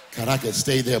 God, I could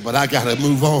stay there, but I got to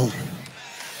move on.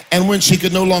 And when she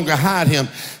could no longer hide him,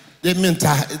 it meant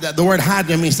the word hide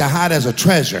there means to hide as a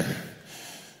treasure.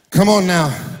 Come on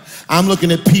now. I'm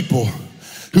looking at people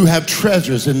who have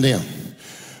treasures in them.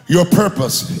 Your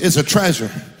purpose is a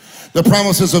treasure. The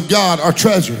promises of God are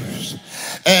treasures.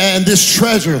 And this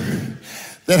treasure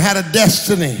that had a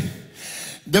destiny,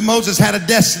 that Moses had a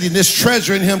destiny, and this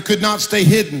treasure in him could not stay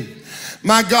hidden.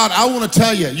 My God, I want to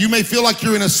tell you, you may feel like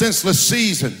you're in a senseless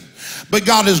season, but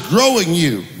God is growing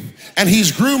you and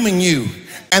he's grooming you,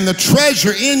 and the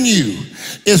treasure in you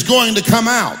is going to come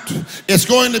out. It's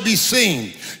going to be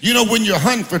seen. You know, when you're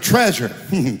hunting for treasure,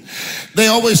 they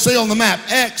always say on the map,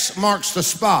 X marks the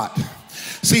spot.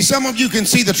 See, some of you can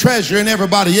see the treasure in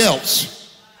everybody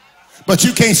else, but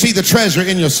you can't see the treasure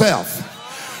in yourself.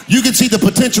 You can see the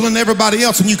potential in everybody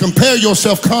else, and you compare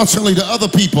yourself constantly to other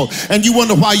people, and you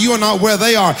wonder why you are not where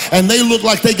they are, and they look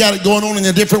like they got it going on in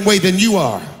a different way than you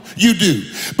are. You do.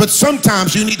 But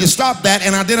sometimes you need to stop that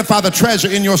and identify the treasure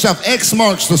in yourself. X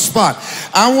marks the spot.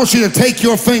 I want you to take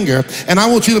your finger and I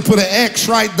want you to put an X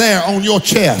right there on your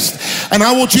chest. And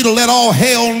I want you to let all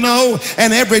hell know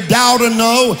and every doubter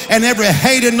know and every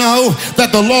hater know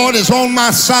that the Lord is on my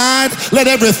side. Let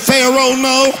every Pharaoh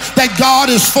know that God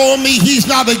is for me. He's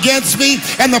not against me.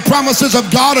 And the promises of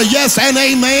God are yes and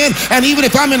amen. And even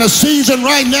if I'm in a season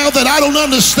right now that I don't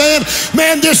understand,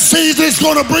 man, this season is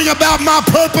going to bring about my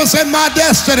purpose and my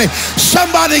destiny.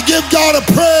 Somebody give God a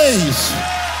praise.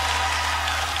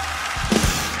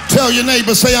 Tell your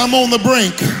neighbor, say, I'm on the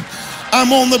brink.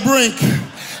 I'm on the brink.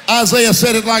 Isaiah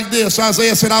said it like this.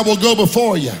 Isaiah said, I will go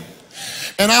before you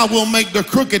and I will make the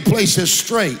crooked places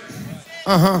straight.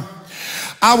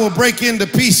 I will break into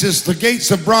pieces the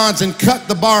gates of bronze and cut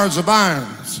the bars of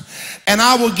irons. And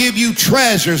I will give you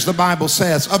treasures, the Bible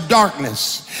says, of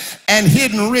darkness and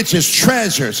hidden riches,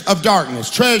 treasures of darkness,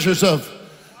 treasures of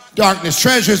darkness,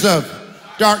 treasures of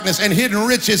darkness and hidden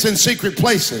riches in secret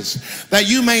places, that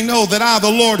you may know that I,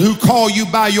 the Lord, who call you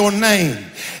by your name,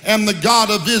 am the God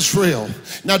of Israel.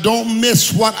 Now don't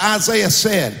miss what Isaiah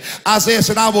said. Isaiah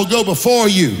said, I will go before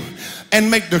you and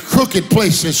make the crooked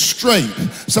places straight.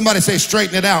 Somebody say,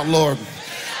 straighten it out, Lord.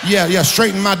 Yeah,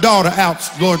 straighten my daughter out,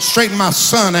 Lord. Straighten my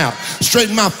son out.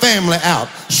 Straighten my family out.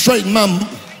 Straighten my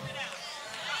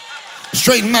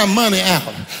money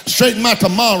out. Straighten my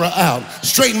tomorrow out.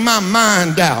 Straighten my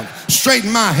mind out.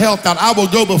 Straighten my health out. I will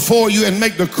go before you and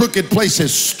make the crooked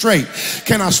places straight.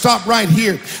 Can I stop right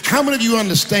here? How many of you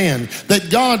understand that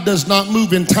God does not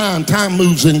move in time? Time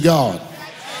moves in God.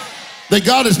 That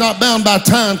God is not bound by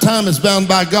time. Time is bound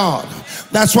by God.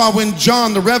 That's why when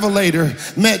John the Revelator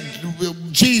met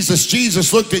Jesus,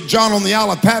 Jesus looked at John on the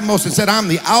Isle of Patmos and said, I'm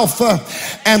the Alpha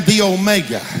and the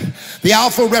Omega. The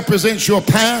Alpha represents your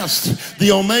past.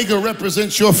 The Omega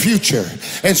represents your future.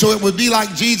 And so it would be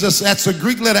like Jesus, that's the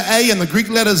Greek letter A and the Greek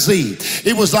letter Z.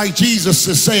 It was like Jesus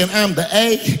is saying, I'm the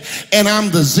A and I'm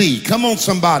the Z. Come on,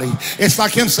 somebody. It's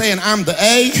like him saying, I'm the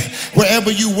A, wherever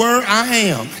you were, I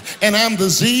am. And I'm the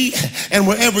Z, and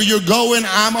wherever you're going,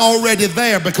 I'm already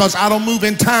there because I don't move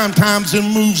in time. Time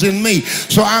moves in me.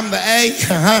 So I'm the A,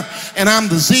 and I'm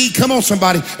the Z. Come on,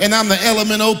 somebody. And I'm the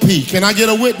element OP. Can I get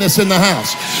a witness in the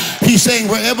house? He's saying,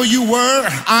 wherever you were,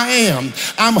 I am.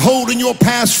 I'm holding your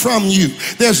past from you.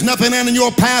 There's nothing in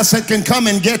your past that can come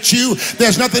and get you.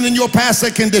 There's nothing in your past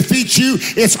that can defeat you.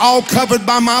 It's all covered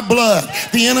by my blood.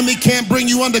 The enemy can't bring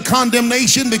you under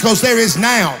condemnation because there is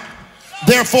now,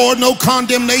 therefore, no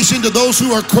condemnation to those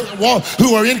who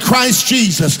are in Christ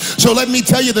Jesus. So let me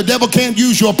tell you, the devil can't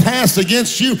use your past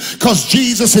against you because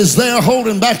Jesus is there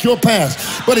holding back your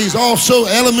past. But he's also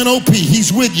element OP.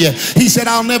 He's with you. He said,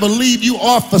 I'll never leave you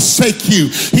or forsake you.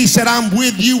 He said, I'm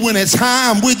with you when it's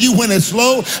high. I'm with you when it's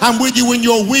low. I'm with you when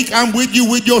you're weak. I'm with you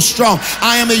when you're strong.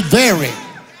 I am a very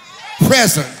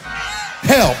present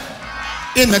help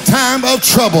in the time of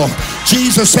trouble.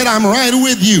 Jesus said, I'm right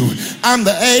with you. I'm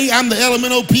the A, I'm the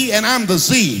element OP, and I'm the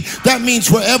Z. That means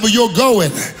wherever you're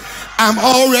going, I'm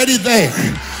already there.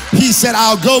 He said,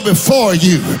 I'll go before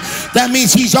you. That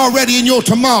means he's already in your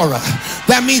tomorrow.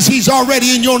 That means he's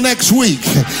already in your next week.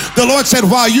 The Lord said,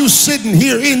 while you sitting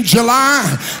here in July,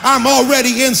 I'm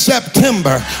already in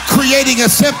September, creating a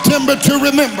September to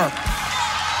remember.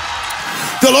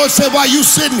 The Lord said, while you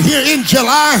sitting here in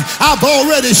July, I've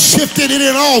already shifted it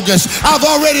in August. I've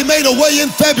already made a way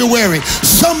in February.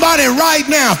 Somebody right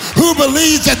now who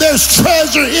believes that there's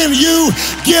treasure in you,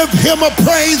 give him a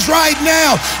praise right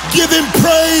now. Give him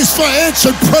praise for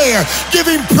answered prayer. Give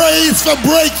him praise for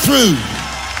breakthrough.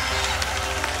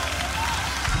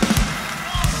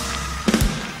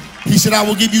 He said, I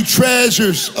will give you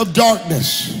treasures of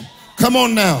darkness. Come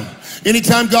on now.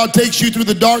 Anytime God takes you through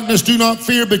the darkness, do not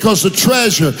fear, because the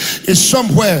treasure is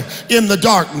somewhere in the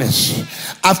darkness.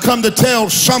 I've come to tell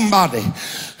somebody,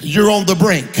 you're on the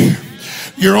brink.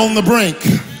 You're on the brink.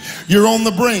 You're on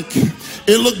the brink.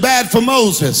 It looked bad for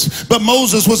Moses, but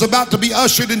Moses was about to be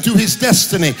ushered into his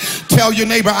destiny. Tell your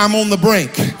neighbor, I'm on the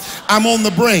brink. I'm on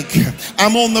the brink.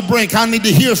 I'm on the brink. I need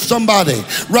to hear somebody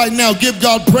right now. Give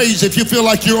God praise if you feel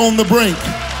like you're on the brink.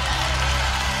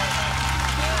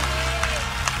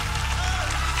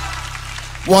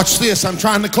 Watch this. I'm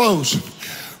trying to close.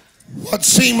 What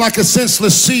seemed like a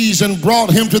senseless season brought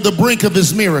him to the brink of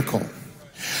his miracle.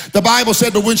 The Bible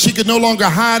said that when she could no longer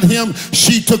hide him,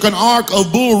 she took an ark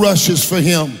of bulrushes for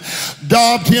him,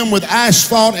 daubed him with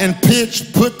asphalt and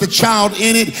pitch, put the child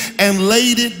in it, and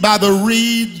laid it by the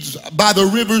reeds by the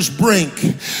river's brink.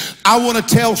 I want to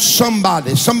tell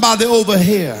somebody over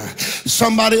here,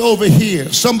 somebody over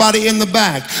here, somebody in the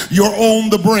back, you're on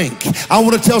the brink. I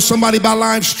want to tell somebody by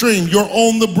live stream, you're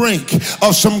on the brink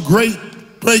of some great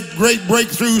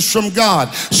breakthroughs from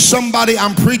God. Somebody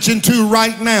I'm preaching to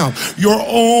right now, you're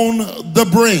on the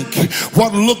brink.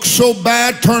 What looked so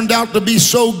bad turned out to be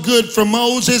so good for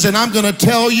Moses, and I'm going to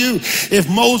tell you, if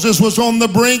Moses was on the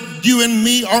brink, you and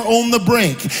me are on the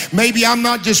brink. Maybe I'm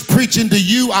not just preaching to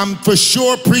you, I'm for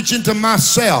sure preaching to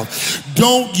myself.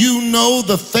 Don't you know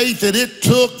the faith that it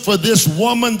took for this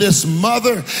woman, this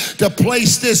mother, to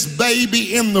place this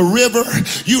baby in the river?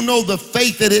 You know the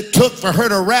faith that it took for her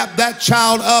to wrap that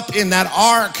child up in that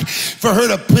ark, for her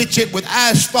to pitch it with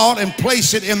asphalt and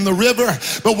place it in the river.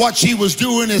 But what she was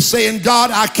doing is saying,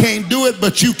 God, I can't do it,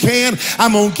 but you can.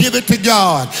 I'm going to give it to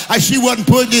God. She wasn't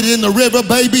putting it in the river,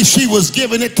 baby. She was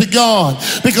giving it to God,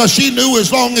 because she knew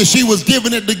as long as she was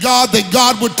giving it to God, that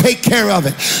God would take care of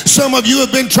it. Some of you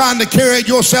have been trying to carry it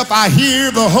yourself. I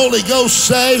hear the Holy Ghost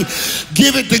say,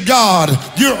 give it to God.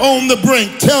 You're on the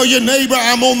brink. Tell your neighbor,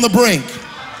 I'm on the brink.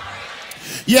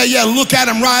 Yeah, look at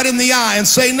him right in the eye and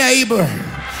say, neighbor,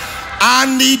 I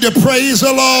need to praise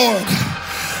the Lord,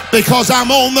 because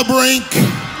I'm on the brink.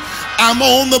 I'm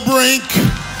on the brink.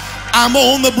 I'm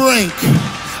on the brink.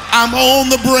 I'm on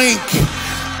the brink.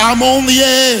 I'm on the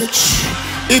edge.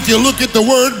 If you look at the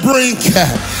word brink,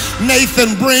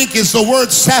 Nathan Brink is the word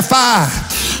sapphire.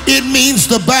 It means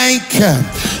the bank.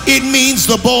 It means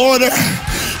the border.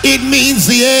 It means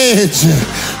the edge.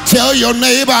 Tell your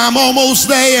neighbor, I'm almost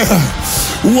there.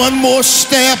 One more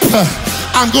step.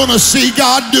 I'm going to see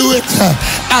God do it.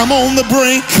 I'm on the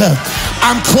brink.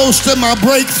 I'm close to my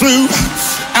breakthrough.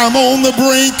 I'm on the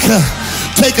brink.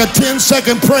 Take a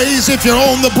 10-second praise if you're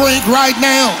on the brink right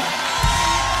now.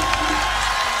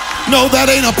 No, that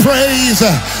ain't a praise.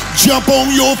 Jump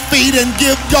on your feet and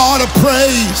give God a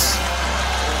praise.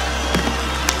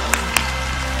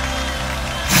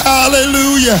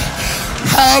 Hallelujah.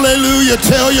 Hallelujah.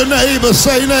 Tell your neighbor,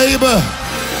 say, neighbor,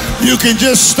 you can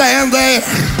just stand there,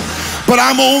 but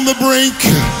I'm on the brink.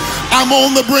 I'm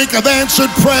on the brink of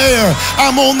answered prayer.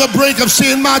 I'm on the brink of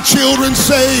seeing my children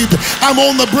saved. I'm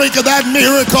on the brink of that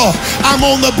miracle. I'm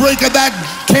on the brink of that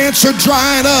cancer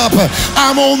drying up.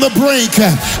 I'm on the brink.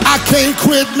 I can't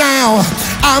quit now.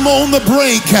 I'm on the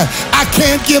brink. I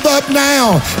can't give up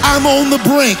now. I'm on the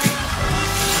brink.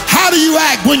 How do you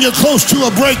act when you're close to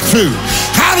a breakthrough?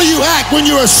 How do you act when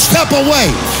you're a step away?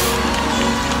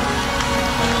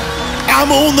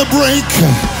 I'm on the brink.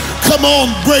 Come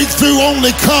on, breakthrough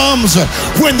only comes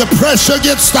when the pressure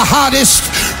gets the hottest.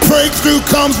 Breakthrough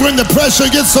comes when the pressure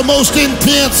gets the most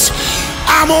intense.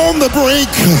 I'm on the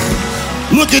brink.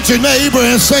 Look at your neighbor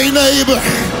and say, neighbor,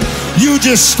 you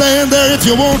just stand there if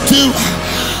you want to,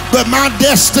 but my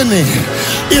destiny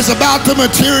is about to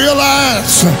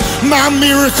materialize. My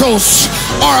miracles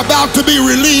are about to be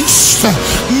released.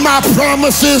 My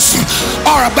promises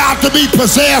are about to be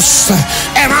possessed.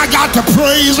 And I got to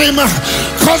praise him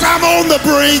because I'm on the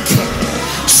brink.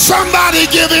 Somebody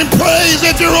give him praise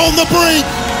if you're on the brink.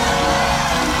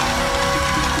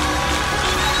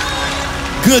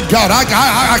 Good God,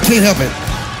 I can't help it.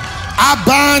 I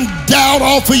bind doubt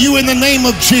off of you in the name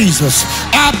of Jesus.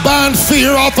 I bind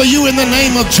fear off of you in the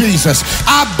name of Jesus.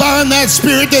 I bind that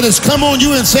spirit that has come on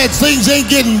you and said things ain't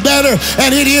getting better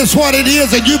and it is what it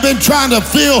is, and you've been trying to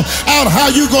feel out how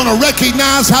you're going to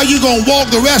recognize how you're going to walk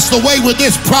the rest of the way with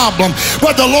this problem.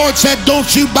 But the Lord said,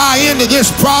 don't you buy into this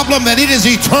problem, that it is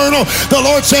eternal. The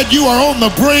Lord said you are on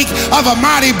the brink of a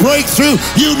mighty breakthrough.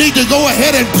 You need to go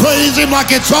ahead and praise him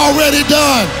like it's already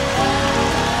done.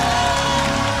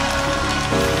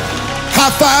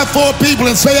 High five 4 people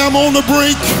and say, I'm on the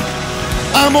brink.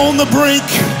 I'm on the brink.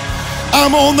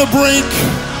 I'm on the brink.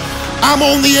 I'm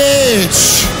on the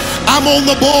edge. I'm on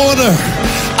the border.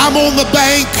 I'm on the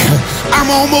bank. I'm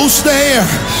almost there.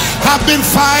 I've been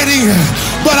fighting,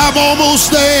 but I'm almost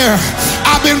there.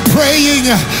 I've been praying,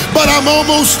 but I'm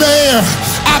almost there.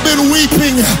 I've been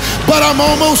weeping, but I'm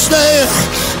almost there.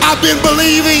 I've been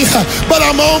believing, but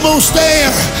I'm almost there.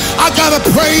 I gotta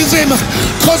praise him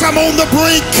because I'm on the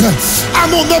brink.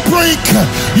 I'm on the brink.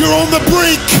 You're on the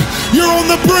brink. You're on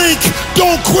the brink.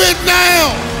 Don't quit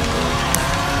now.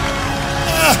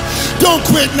 Don't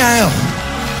quit now.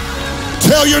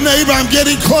 Tell your neighbor, I'm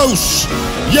getting close.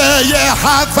 Yeah,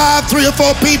 high five 3 or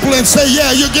 4 people and say,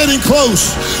 yeah, you're getting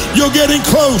close. You're getting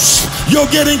close. You're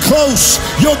getting close.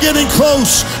 You're getting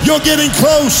close. You're getting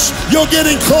close. You're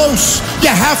getting close.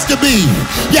 You have to be.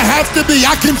 You have to be.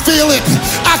 I can feel it.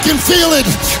 I can feel it.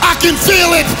 I can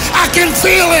feel it. I can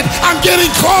feel it. I'm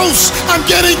getting close. I'm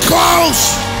getting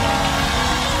close.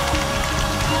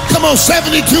 Come on,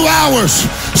 72 hours.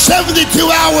 72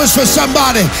 hours for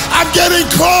somebody. I'm getting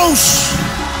close.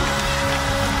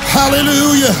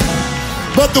 Hallelujah.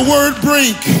 But the word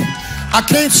brink, I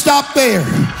can't stop there.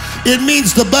 It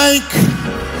means the bank,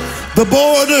 the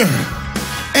border,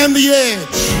 and the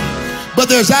edge. But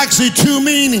there's actually 2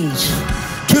 meanings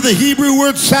to the Hebrew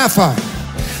word sapphire.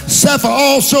 Sapphire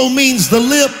also means the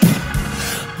lip,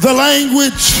 the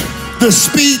language, the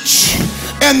speech,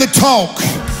 and the talk.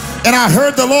 And I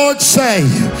heard the Lord say,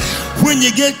 when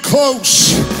you get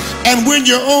close and when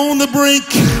you're on the brink,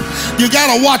 you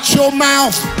gotta watch your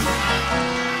mouth.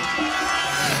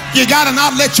 You gotta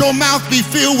not let your mouth be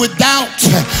filled with doubt.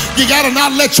 You gotta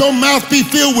not let your mouth be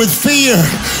filled with fear.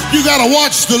 You gotta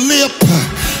watch the lip,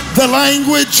 the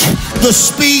language, the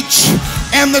speech,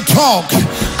 and the talk.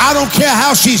 I don't care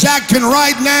how she's acting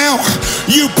right now.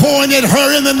 You point at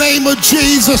her in the name of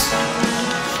Jesus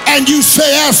and you say,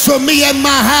 as for me and my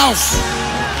house,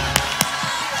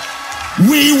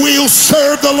 we will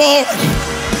serve the Lord.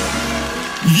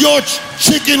 Your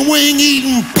chicken wing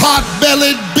eating, pot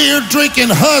bellied, beer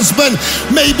drinking husband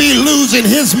may be losing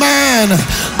his mind,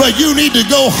 but you need to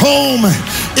go home.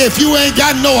 If you ain't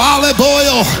got no olive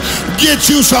oil, get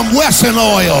you some Wesson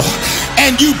oil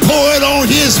and you pour it on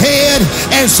his head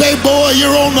and say, boy,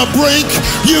 you're on the brink.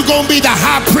 You're gonna be the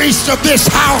high priest of this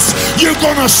house. You're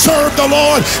gonna serve the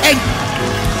Lord. And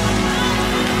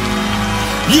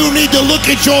you need to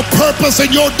look at your purpose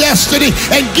and your destiny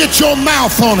and get your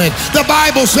mouth on it. The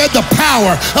Bible said the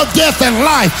power of death and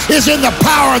life is in the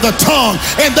power of the tongue,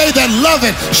 and they that love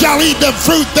it shall eat the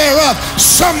fruit thereof.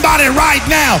 Somebody right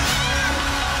now,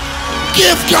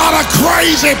 give God a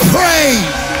crazy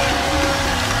praise.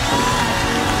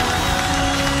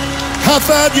 High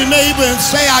five your neighbor and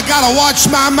say, I gotta watch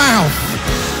my mouth.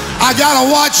 I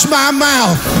gotta watch my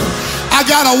mouth. I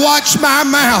gotta watch my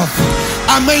mouth.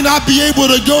 I may not be able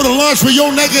to go to lunch with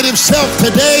your negative self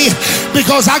today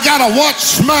because I gotta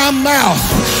watch my mouth.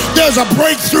 There's a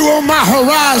breakthrough on my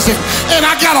horizon and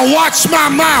I gotta watch my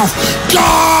mouth.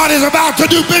 God is about to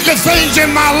do bigger things in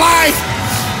my life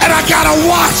and I gotta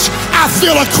watch. I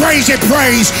feel a crazy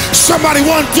praise. Somebody,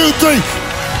 1, 2, 3.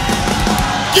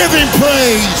 Give him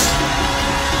praise.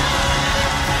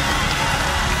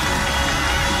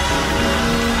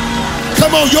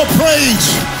 Come on, your praise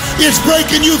is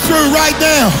breaking you through right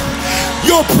now.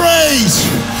 Your praise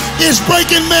is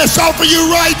breaking mess off of you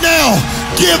right now.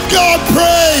 Give God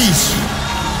praise.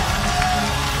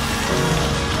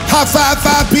 High five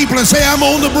 5 people and say, I'm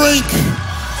on the brink.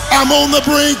 I'm on the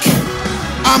brink.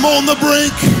 I'm on the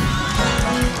brink.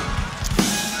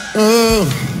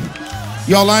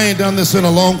 Y'all, I ain't done this in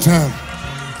a long time.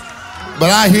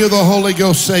 But I hear the Holy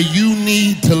Ghost say, you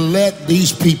need to let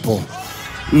these people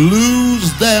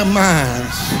lose their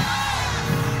minds.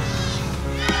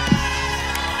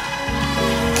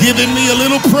 Giving me a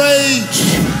little praise.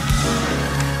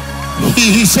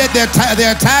 He said their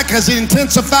attack has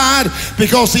intensified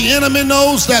because the enemy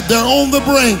knows that they're on the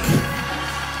brink.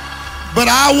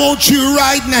 But I want you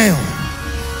right now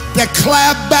to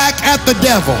clap back at the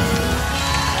devil.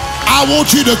 I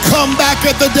want you to come back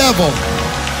at the devil.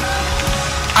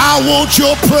 I want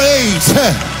your praise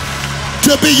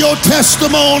to be your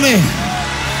testimony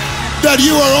that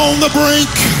you are on the brink.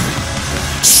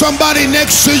 Somebody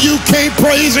next to you can't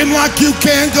praise him like you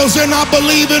can because they're not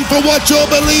believing for what you're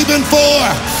believing for.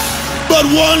 But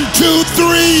 1, 2,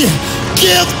 3,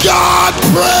 give God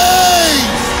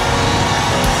praise.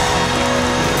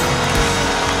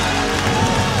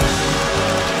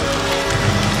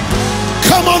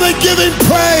 Come on and give him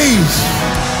praise.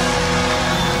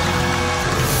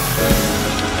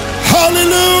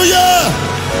 Hallelujah!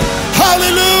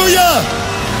 Hallelujah!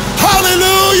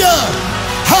 Hallelujah!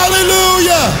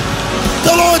 Hallelujah!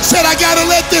 The Lord said, I gotta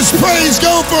let this praise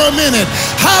go for a minute.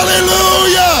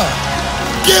 Hallelujah!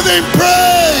 Give him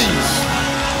praise!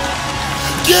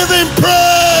 Give him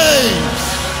praise!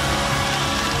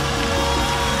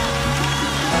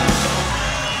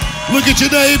 Look at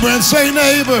your neighbor and say,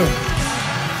 neighbor,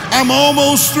 I'm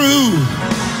almost through,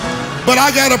 but I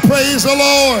gotta praise the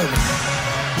Lord.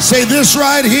 Say this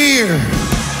right here.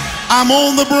 I'm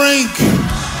on the brink,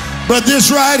 but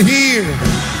this right here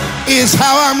is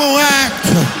how I'm gonna act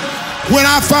when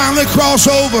I finally cross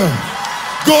over.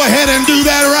 Go ahead and do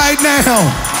that right now.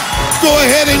 Go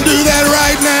ahead and do that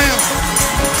right now.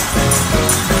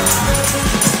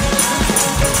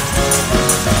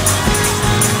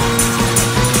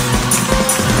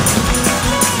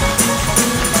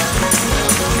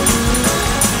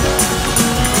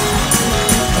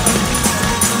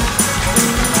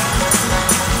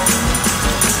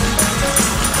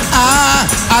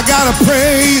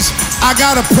 I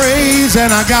gotta praise,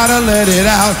 and I gotta let it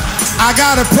out. I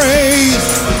gotta praise.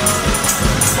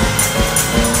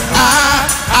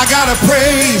 I gotta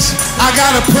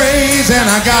praise, and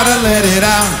I gotta let it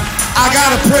out. I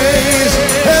gotta praise.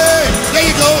 Hey, there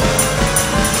you go.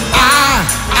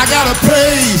 I gotta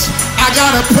praise,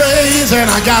 and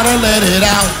I gotta let it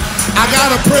out. I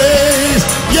gotta praise.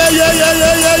 Yeah.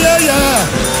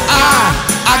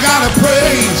 I gotta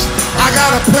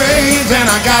praise. And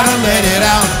I gotta let it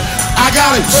out.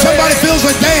 Somebody feels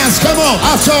a dance. Come on,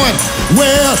 I saw it.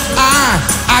 Well,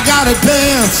 I gotta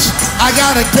dance.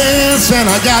 And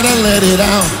I gotta let it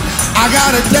out. I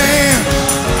gotta dance.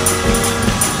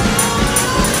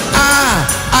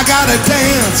 I gotta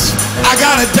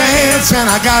dance. And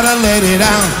I gotta let it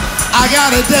out. I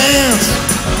gotta dance.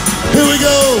 Here we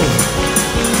go.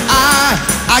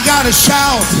 I gotta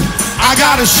shout.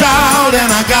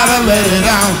 And I gotta let it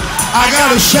out. I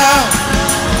gotta shout.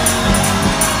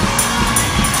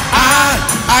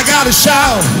 I gotta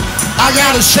shout.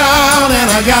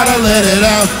 And I gotta let it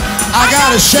out. I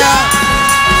gotta shout.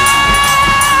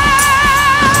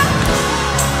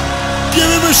 Give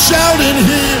him a shout in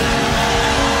here.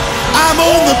 I'm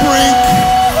on the brink.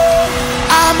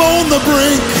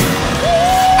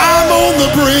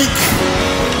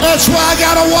 That's why I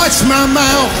gotta watch my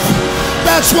mouth.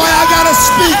 That's why I gotta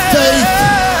speak faith.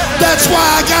 That's why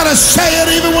I gotta say it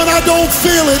even when I don't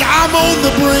feel it. I'm on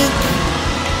the brink.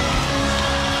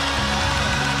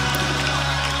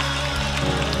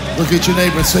 Look at your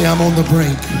neighbor and say, I'm on the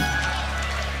brink.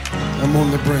 I'm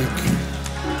on the brink.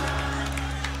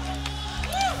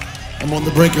 I'm on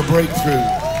the brink of breakthrough.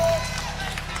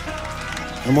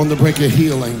 I'm on the brink of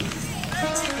healing.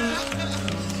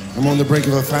 I'm on the brink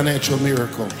of a financial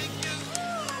miracle.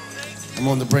 I'm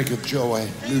on the brink of joy,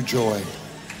 new joy.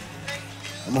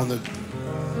 I'm on the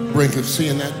brink of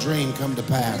seeing that dream come to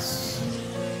pass.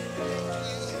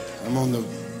 I'm on the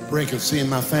brink of seeing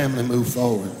my family move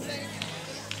forward.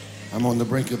 I'm on the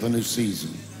brink of a new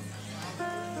season.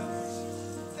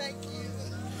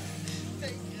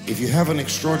 If you have an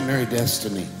extraordinary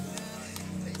destiny,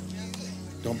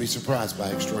 don't be surprised by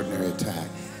extraordinary attack,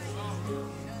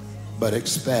 but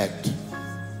expect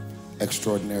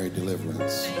extraordinary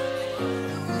deliverance.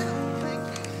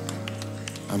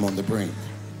 I'm on the brink.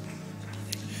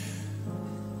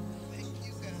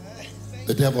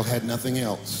 The devil had nothing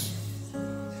else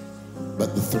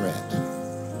but the threat.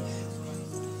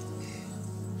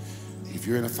 If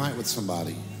you're in a fight with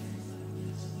somebody,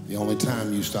 the only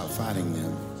time you stop fighting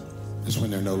them is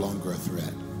when they're no longer a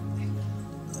threat.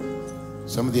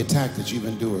 Some of the attack that you've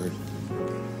endured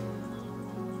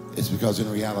is because in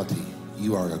reality,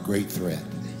 you are a great threat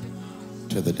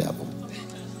to the devil.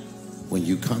 When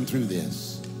you come through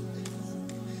this,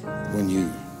 when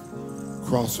you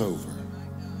cross over,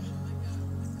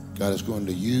 God is going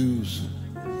to use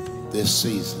this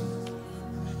season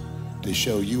to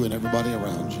show you and everybody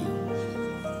around you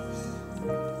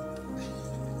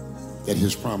that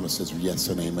his promises are yes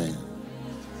and amen.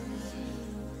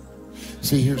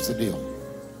 See, here's the deal.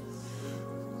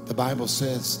 The Bible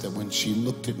says that when she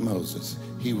looked at Moses,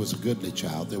 he was a goodly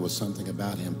child. There was something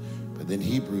about him. But then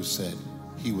Hebrews said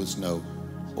he was no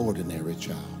ordinary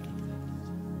child.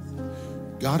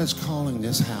 God is calling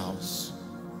this house.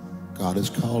 God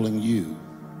is calling you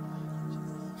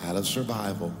out of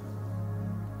survival,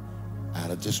 out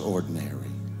of just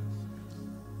ordinary,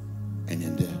 and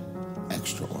into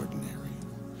extraordinary.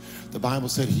 The Bible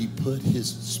said he put his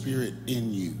spirit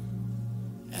in you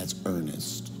as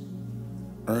earnest.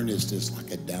 Earnest is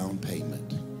like a down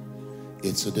payment.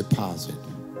 It's a deposit.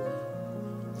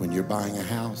 When you're buying a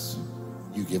house,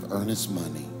 you give earnest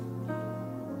money.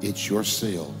 It's your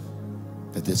seal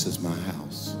that this is my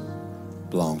house,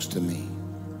 belongs to me.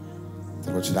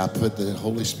 The Lord said, I put the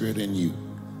Holy Spirit in you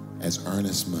as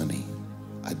earnest money,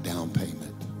 a down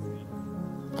payment.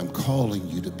 I'm calling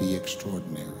you to be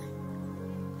extraordinary.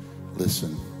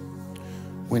 Listen,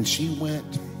 when she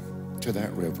went to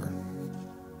that river,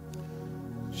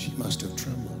 she must have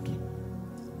trembled.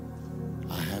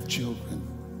 I have children.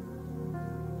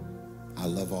 I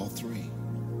love all three.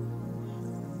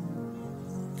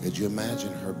 Could you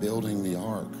imagine her building the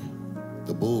ark,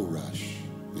 the bulrush,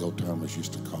 the old timers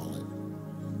used to call it,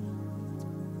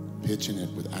 pitching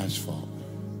it with asphalt,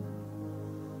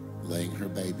 laying her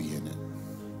baby in it,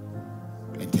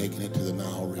 and taken it to the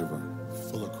Nile River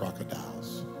full of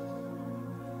crocodiles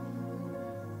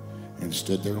and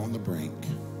stood there on the brink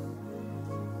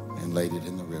and laid it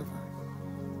in the river.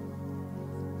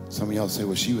 Some of y'all say,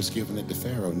 well, she was giving it to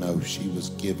Pharaoh. No, she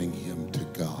was giving him to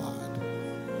God.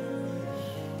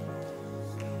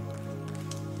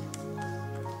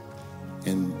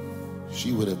 And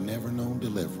she would have never known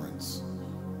deliverance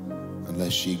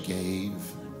unless she gave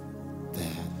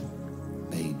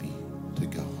that baby to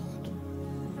God.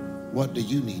 What do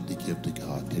you need to give to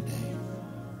God today?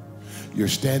 You're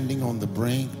standing on the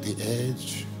brink, the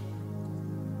edge,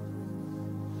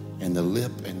 and the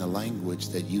lip and the language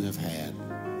that you have had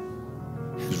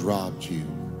has robbed you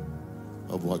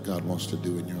of what God wants to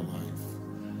do in your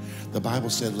life. The Bible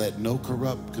said, let no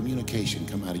corrupt communication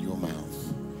come out of your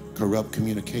mouth. Corrupt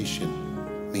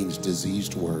communication means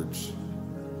diseased words.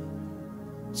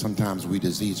 Sometimes we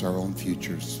disease our own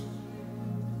futures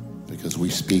because we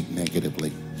speak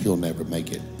negatively. He'll never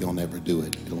make it. They'll never do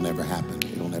it. It'll never happen.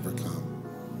 It'll never come.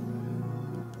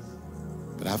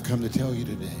 But I've come to tell you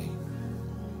today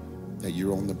that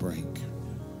you're on the brink.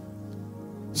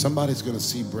 Somebody's going to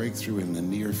see breakthrough in the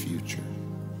near future.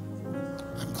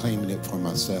 I'm claiming it for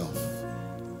myself.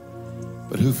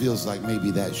 But who feels like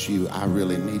maybe that's you? I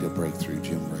really need a breakthrough,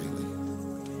 Jim Raley.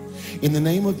 In the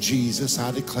name of Jesus,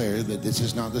 I declare that this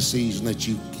is not the season that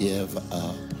you give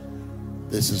up.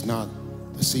 This is not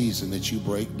the season that you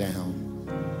break down.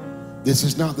 This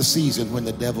is not the season when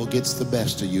the devil gets the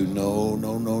best of you. No,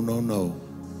 no, no, no, no.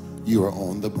 You are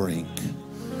on the brink.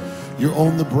 You're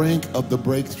on the brink of the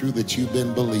breakthrough that you've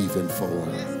been believing for.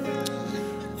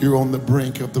 You're on the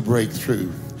brink of the breakthrough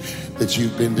that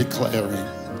you've been declaring.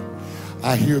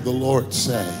 I hear the Lord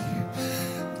say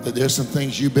that there's some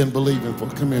things you've been believing for.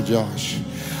 Come here, Josh.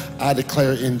 I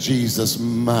declare in Jesus'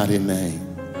 mighty name.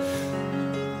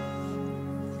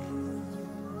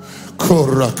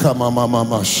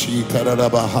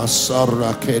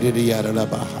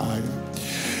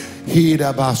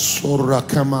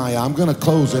 I'm going to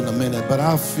close in a minute, but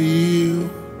I feel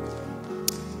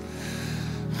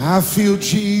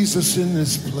Jesus in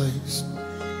this place.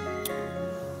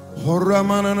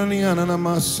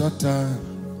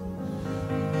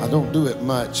 I don't do it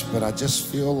much, but I just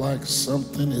feel like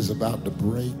something is about to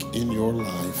break in your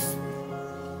life.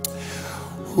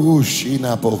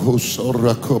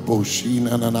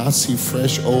 I see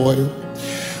fresh oil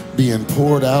being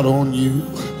poured out on you.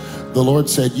 The Lord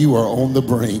said you are on the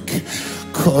brink.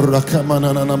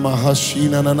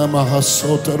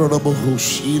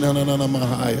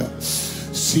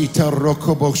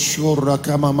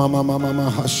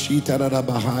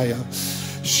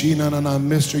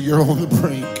 Mister, you're on the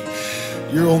brink.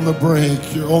 You're on the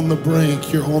brink. You're on the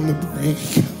brink. You're on the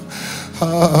brink.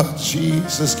 Ah,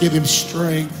 Jesus, give him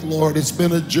strength, Lord. It's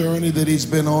been a journey that he's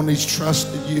been on. He's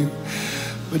trusted you.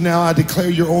 But now I declare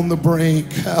you're on the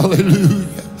brink.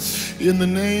 Hallelujah. In the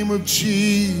name of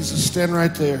Jesus. Stand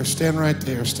right there. Stand right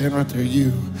there. Stand right there.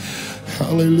 You.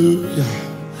 Hallelujah.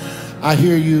 I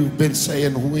hear you've been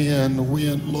saying, when,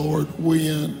 Lord,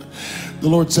 when? The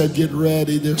Lord said, get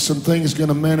ready. There's some things going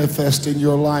to manifest in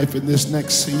your life in this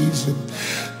next season.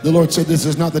 The Lord said, this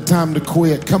is not the time to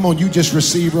quit. Come on, you just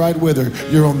receive right with her.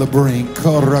 You're on the brink.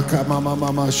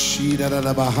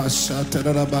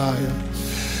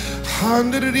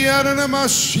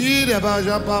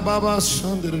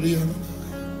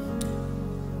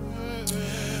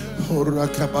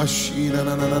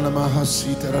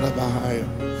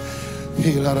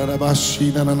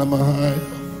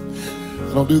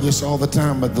 I don't do this all the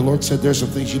time, but the Lord said there's some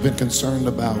things you've been concerned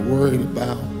about, worried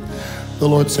about. The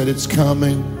Lord said it's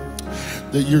coming,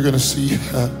 that you're going to see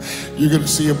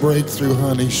a breakthrough,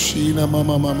 honey. Sheena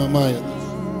mama mama maya.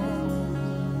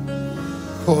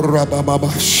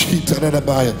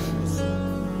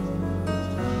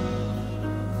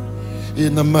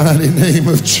 In the mighty name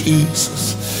of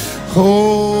Jesus.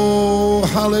 Oh,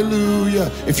 hallelujah.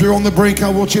 If you're on the brink, I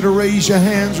want you to raise your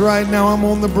hands right now. I'm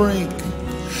on the brink.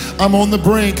 I'm on the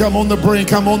brink, I'm on the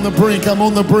brink, I'm on the brink, I'm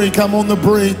on the brink, I'm on the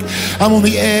brink. I'm on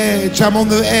the edge, I'm on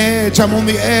the edge, I'm on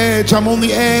the edge, I'm on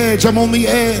the edge, I'm on the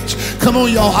edge. Come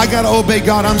on, y'all, I gotta obey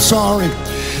God, I'm sorry.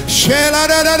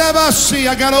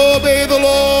 I gotta obey the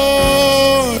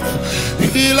Lord.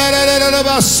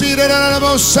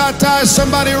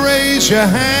 Somebody raise your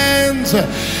hands.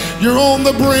 You're on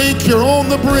the brink, you're on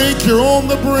the brink, you're on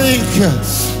the brink.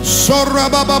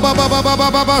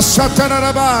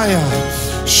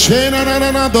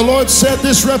 The Lord said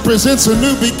this represents a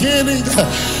new beginning.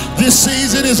 This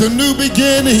season is a new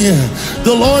beginning.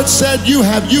 The Lord said you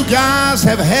guys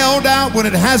have held out when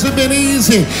it hasn't been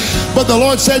easy. But the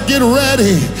Lord said, get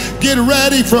ready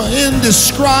for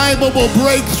indescribable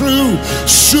breakthrough,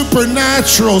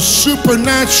 supernatural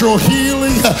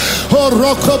healing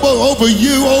over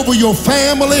you, over your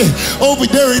family, over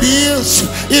there it is.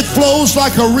 It flows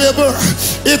like a river.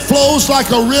 It flows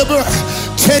like a river.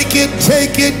 Take it.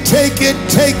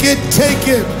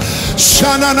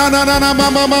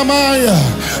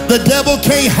 The devil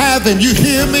can't have him. You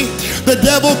hear me? The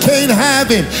devil can't have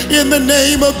him. In the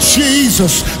name of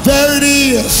Jesus. There it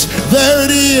is.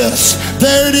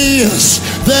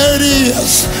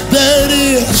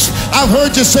 I've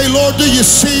heard you say, Lord, do you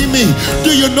see me?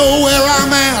 Do you know where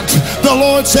I'm at? The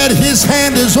Lord said his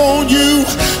hand is on you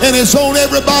and it's on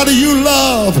everybody you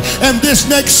love. And this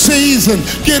next season,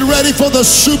 get ready for the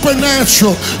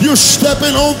supernatural. You're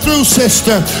stepping on through,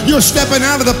 sister. You're stepping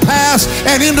out of the past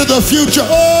and into the future.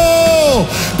 Oh,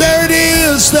 there it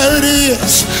is.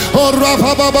 Oh,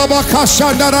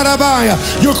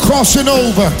 you're crossing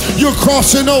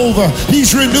over.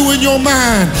 He's renewing your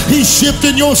mind. He's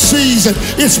shifting your season.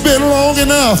 It's been long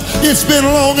enough.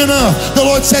 The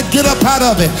Lord said, get up out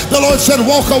of it. The Lord said,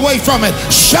 walk away from it.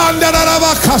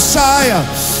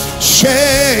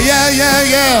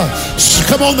 Yeah.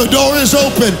 Come on, the door is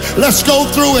open. Let's go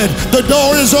through it. The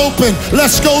door is open.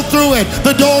 Let's go through it.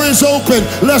 The door is open.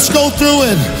 Let's go through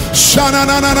it.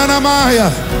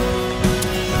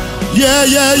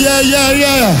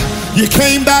 Yeah. You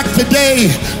came back today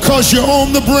because you're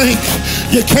on the brink.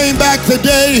 You came back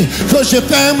today because your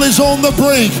family's on the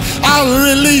brink. I'll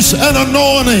release an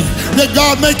anointing that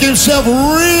God make himself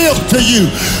real to you.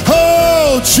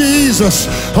 Oh, Jesus.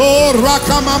 Oh,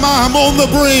 Rakamama, I'm on the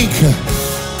brink.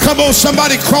 Come on,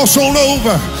 somebody cross on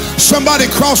over. Somebody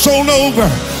cross on over.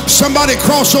 Somebody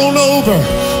cross on over.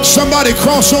 Somebody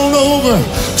cross on over.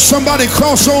 Somebody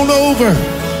cross on over.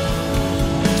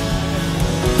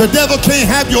 The devil can't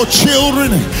have your children.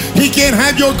 He can't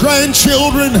have your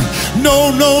grandchildren.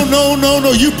 No.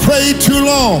 You prayed too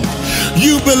long.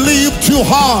 You believed too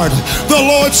hard. The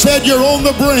Lord said you're on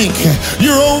the brink.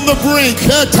 You're on the brink.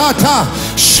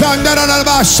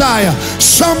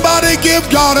 Somebody give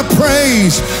God a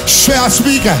praise. I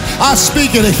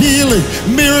speak it, a healing,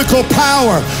 miracle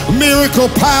power.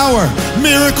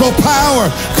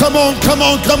 Come on.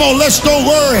 Let's don't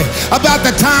worry about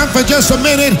the time for just a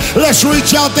minute. Let's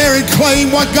reach out there and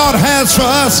claim what God has for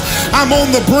us. I'm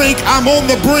on the brink.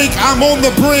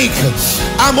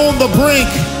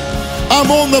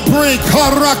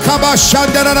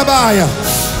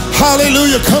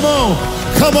 Hallelujah. Come on.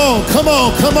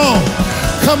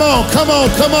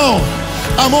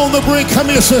 I'm on the brink. Come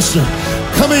here, sister.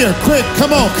 Come here, quick.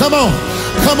 Come on.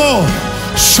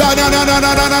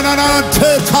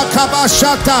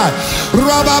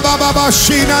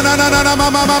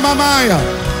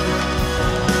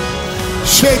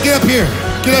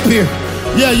 Get up here.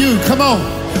 Yeah, you, come on.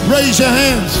 Raise your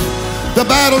hands. The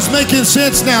battle's making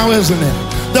sense now, isn't it?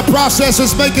 The process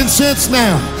is making sense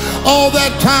now. All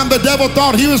that time the devil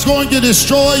thought he was going to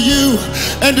destroy you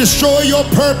and destroy your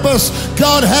purpose.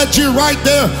 God had you right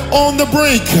there on the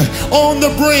brink.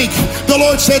 The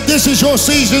Lord said, this is your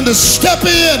season to step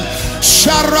in.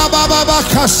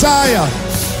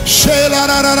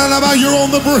 You're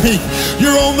on the brink.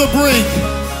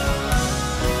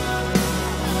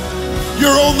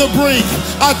 You're on the brink.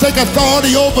 I take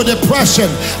authority over depression.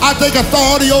 I take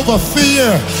authority over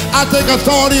fear. I take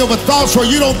authority over thoughts where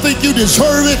you don't think you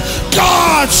deserve it.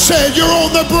 God said you're on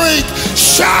the brink.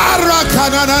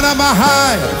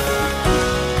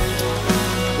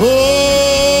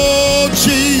 Oh,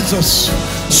 Jesus.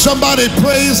 Somebody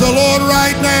praise the Lord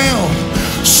right now.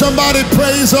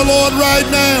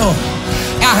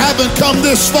 I haven't come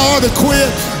this far to quit.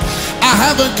 I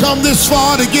haven't come this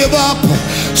far to give up.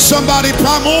 Somebody,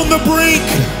 I'm on the brink.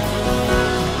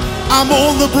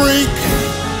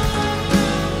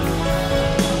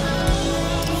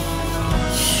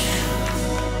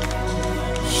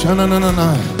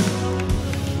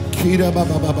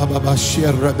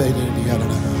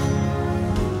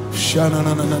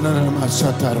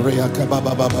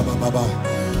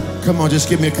 Come on, just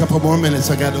give me a couple more minutes.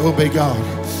 I got to obey God.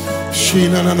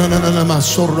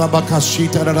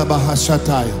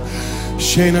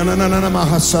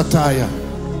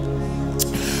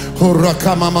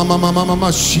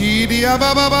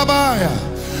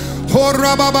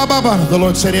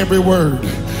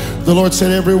 The Lord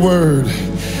said every word.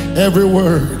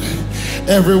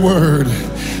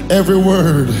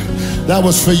 That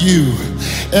was for you.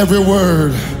 Every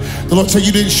word. The Lord said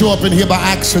you didn't show up in here by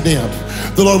accident.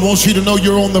 The Lord wants you to know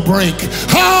you're on the brink.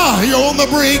 Ha! You're on the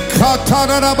brink.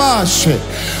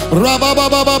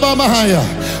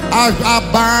 I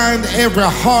bind every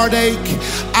heartache.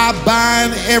 I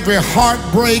bind every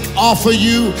heartbreak off of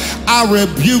you. I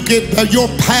rebuke it. Your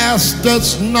past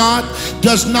does not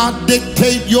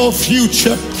dictate your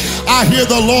future. I hear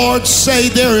the Lord say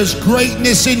there is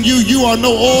greatness in you. You are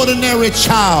no ordinary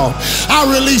child. I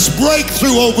release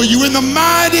breakthrough over you in the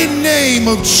mighty name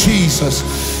of Jesus.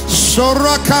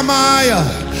 Sorakamaya.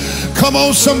 Come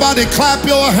on, somebody, clap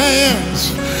your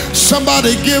hands.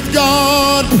 Somebody give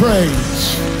God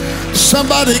praise.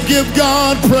 Somebody give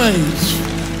God praise.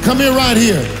 Come here, right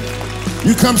here.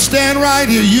 You come stand right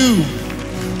here. You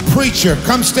preacher,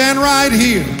 come stand right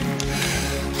here.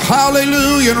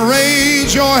 Hallelujah, and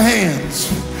raise your hands.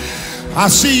 I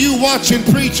see you watching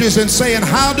preachers and saying,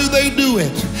 how do they do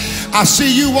it? I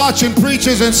see you watching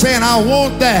preachers and saying, I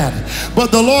want that.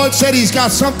 But the Lord said he's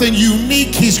got something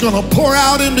unique he's going to pour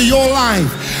out into your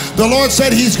life. The Lord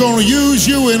said he's going to use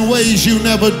you in ways you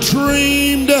never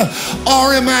dreamed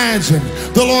or imagined.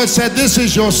 The Lord said this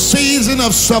is your season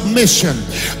of submission.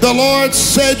 The Lord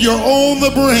said you're on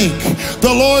the brink.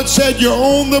 The Lord said you're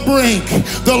on the brink.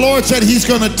 The Lord said he's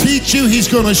going to teach you. He's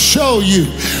going to show you.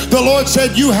 The Lord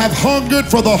said you have hungered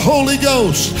for the Holy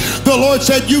Ghost. The Lord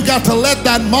said you got to let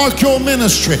that mark your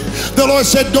ministry. The Lord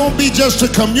said don't be just a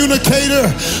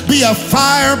communicator. Be a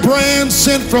firebrand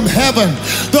sent from heaven.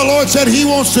 The Lord said he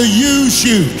wants to use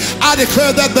you. I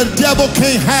declare that the devil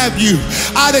can't have you.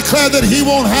 I declare that he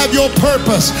won't have your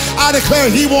purpose. I declare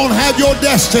he won't have your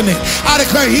destiny. I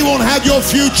declare he won't have your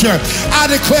future. I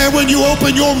declare when you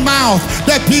open your mouth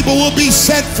that people will be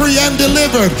set free and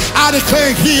delivered. I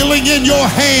declare healing in your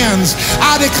hands.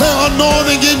 I declare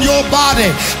anointing in your body.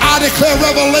 I declare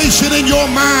revelation in your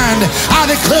mind. I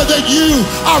declare that you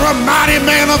are a mighty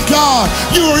man of God.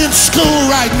 You are in school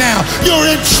right now. You're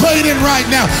in training right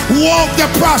now. Walk the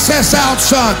process out,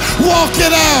 son. Walk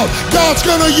it out. God's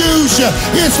going to use you.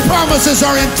 His promises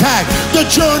are intact. The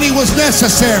journey was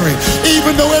necessary.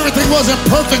 Even though everything wasn't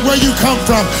perfect where you come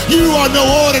from, you are no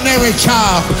ordinary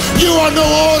child. You are no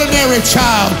ordinary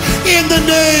child. In the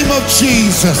name of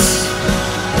Jesus.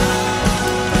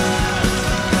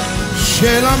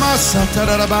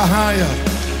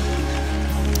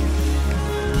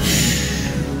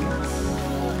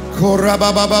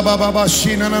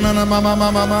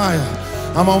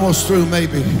 I'm almost through,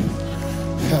 maybe.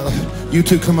 You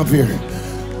two come up here.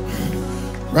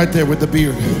 Right there with the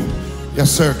beard. Yes,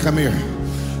 sir. Come here.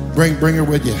 Bring her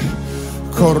with you.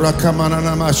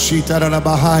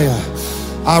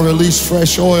 I release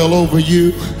fresh oil over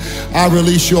you. I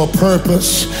release your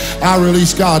purpose. I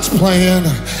release God's plan.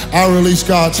 I release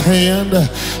God's hand.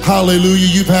 Hallelujah.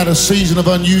 You've had a season of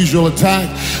unusual attack,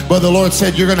 but the Lord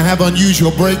said you're going to have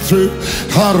unusual breakthrough.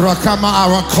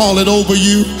 I call it over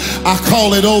you. I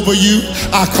call it over you.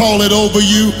 I call it over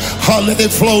you. Let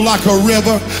it flow like a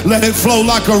river. Let it flow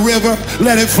like a river.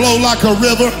 Let it flow like a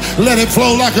river. Let it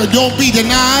flow like a, don't be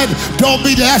denied. Don't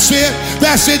be, that's it.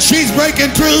 That's it. She's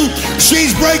breaking through.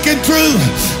 She's breaking through.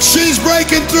 She's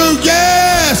breaking through.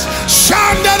 Yes.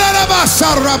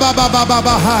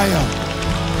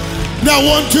 Now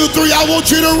 1, 2, 3. I want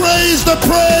you to raise the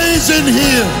praise in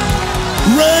here.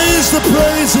 Raise the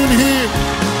praise in here.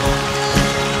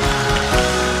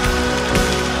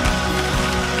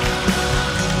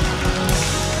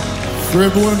 For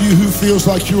every one of you who feels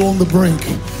like you're on the brink,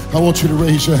 I want you to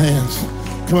raise your hands.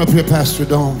 Come up here, Pastor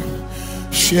Don.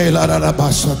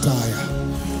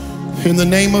 In the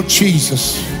name of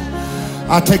Jesus,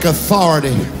 I take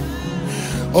authority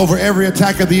over every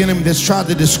attack of the enemy that's tried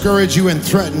to discourage you and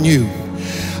threaten you.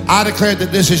 I declare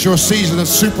that this is your season of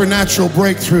supernatural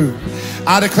breakthrough.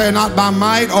 I declare not by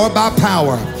might or by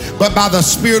power, but by the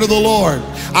Spirit of the Lord.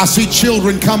 I see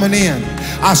children coming in.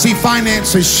 I see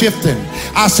finances shifting.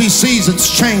 I see seasons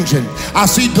changing. I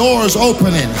see doors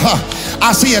opening.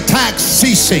 I see attacks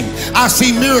ceasing. I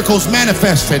see miracles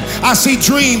manifested. I see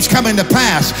dreams coming to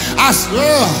pass.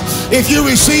 If you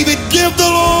receive it, give the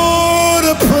Lord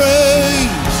a praise.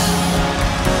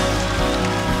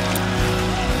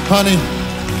 Honey,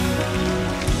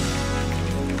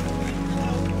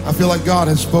 I feel like God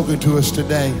has spoken to us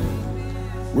today.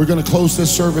 We're going to close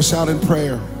this service out in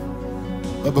prayer.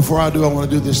 But before I do, I want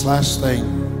to do this last thing.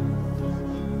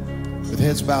 With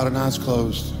heads bowed and eyes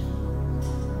closed.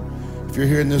 If you're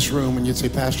here in this room and you'd say,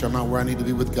 Pastor, I'm not where I need to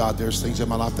be with God. There's things in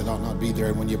my life that ought not be there.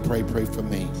 And when you pray, pray for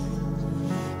me.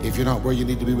 If you're not where you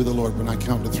need to be with the Lord, when I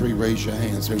count to 3, raise your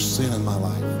hands. There's sin in my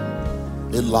life.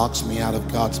 It locks me out of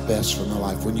God's best for my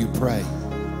life. When you pray,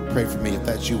 pray for me. If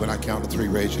that's you, when I count to 3,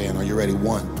 raise your hand. Are you ready?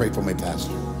 1, pray for me,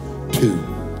 Pastor. 2,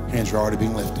 hands are already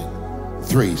being lifted.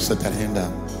 3. Slip that hand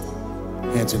up.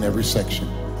 Hands in every section.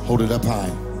 Hold it up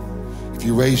high. If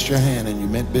you raised your hand and you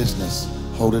meant business,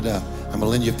 hold it up. I'm going to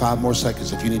lend you 5 more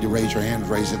seconds. If you need to raise your hand,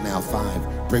 raise it now.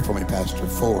 5. Pray for me, Pastor.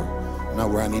 4. I'm not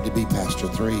where I need to be, Pastor.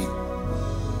 3,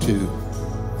 2,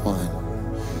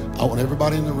 1. I want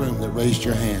everybody in the room that raised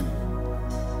your hand.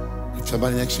 If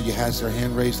somebody next to you has their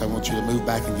hand raised, I want you to move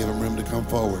back and give them room to come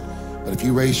forward. But if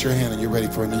you raise your hand and you're ready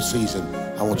for a new season,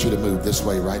 I want you to move this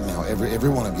way right now. Every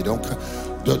one of you, don't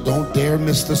dare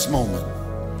miss this moment.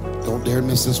 Don't dare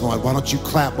miss this moment. Why don't you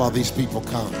clap while these people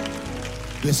come?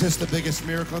 This is the biggest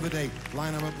miracle of the day.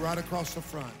 Line them up right across the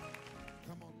front.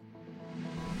 Come on.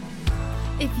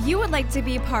 If you would like to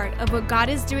be a part of what God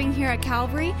is doing here at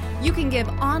Calvary, you can give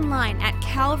online at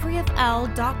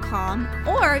calvaryfl.com,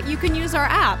 or you can use our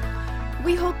app.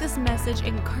 We hope this message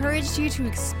encouraged you to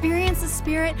experience the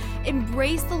Spirit,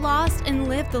 embrace the lost, and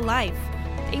live the life.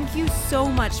 Thank you so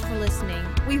much for listening.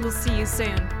 We will see you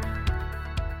soon.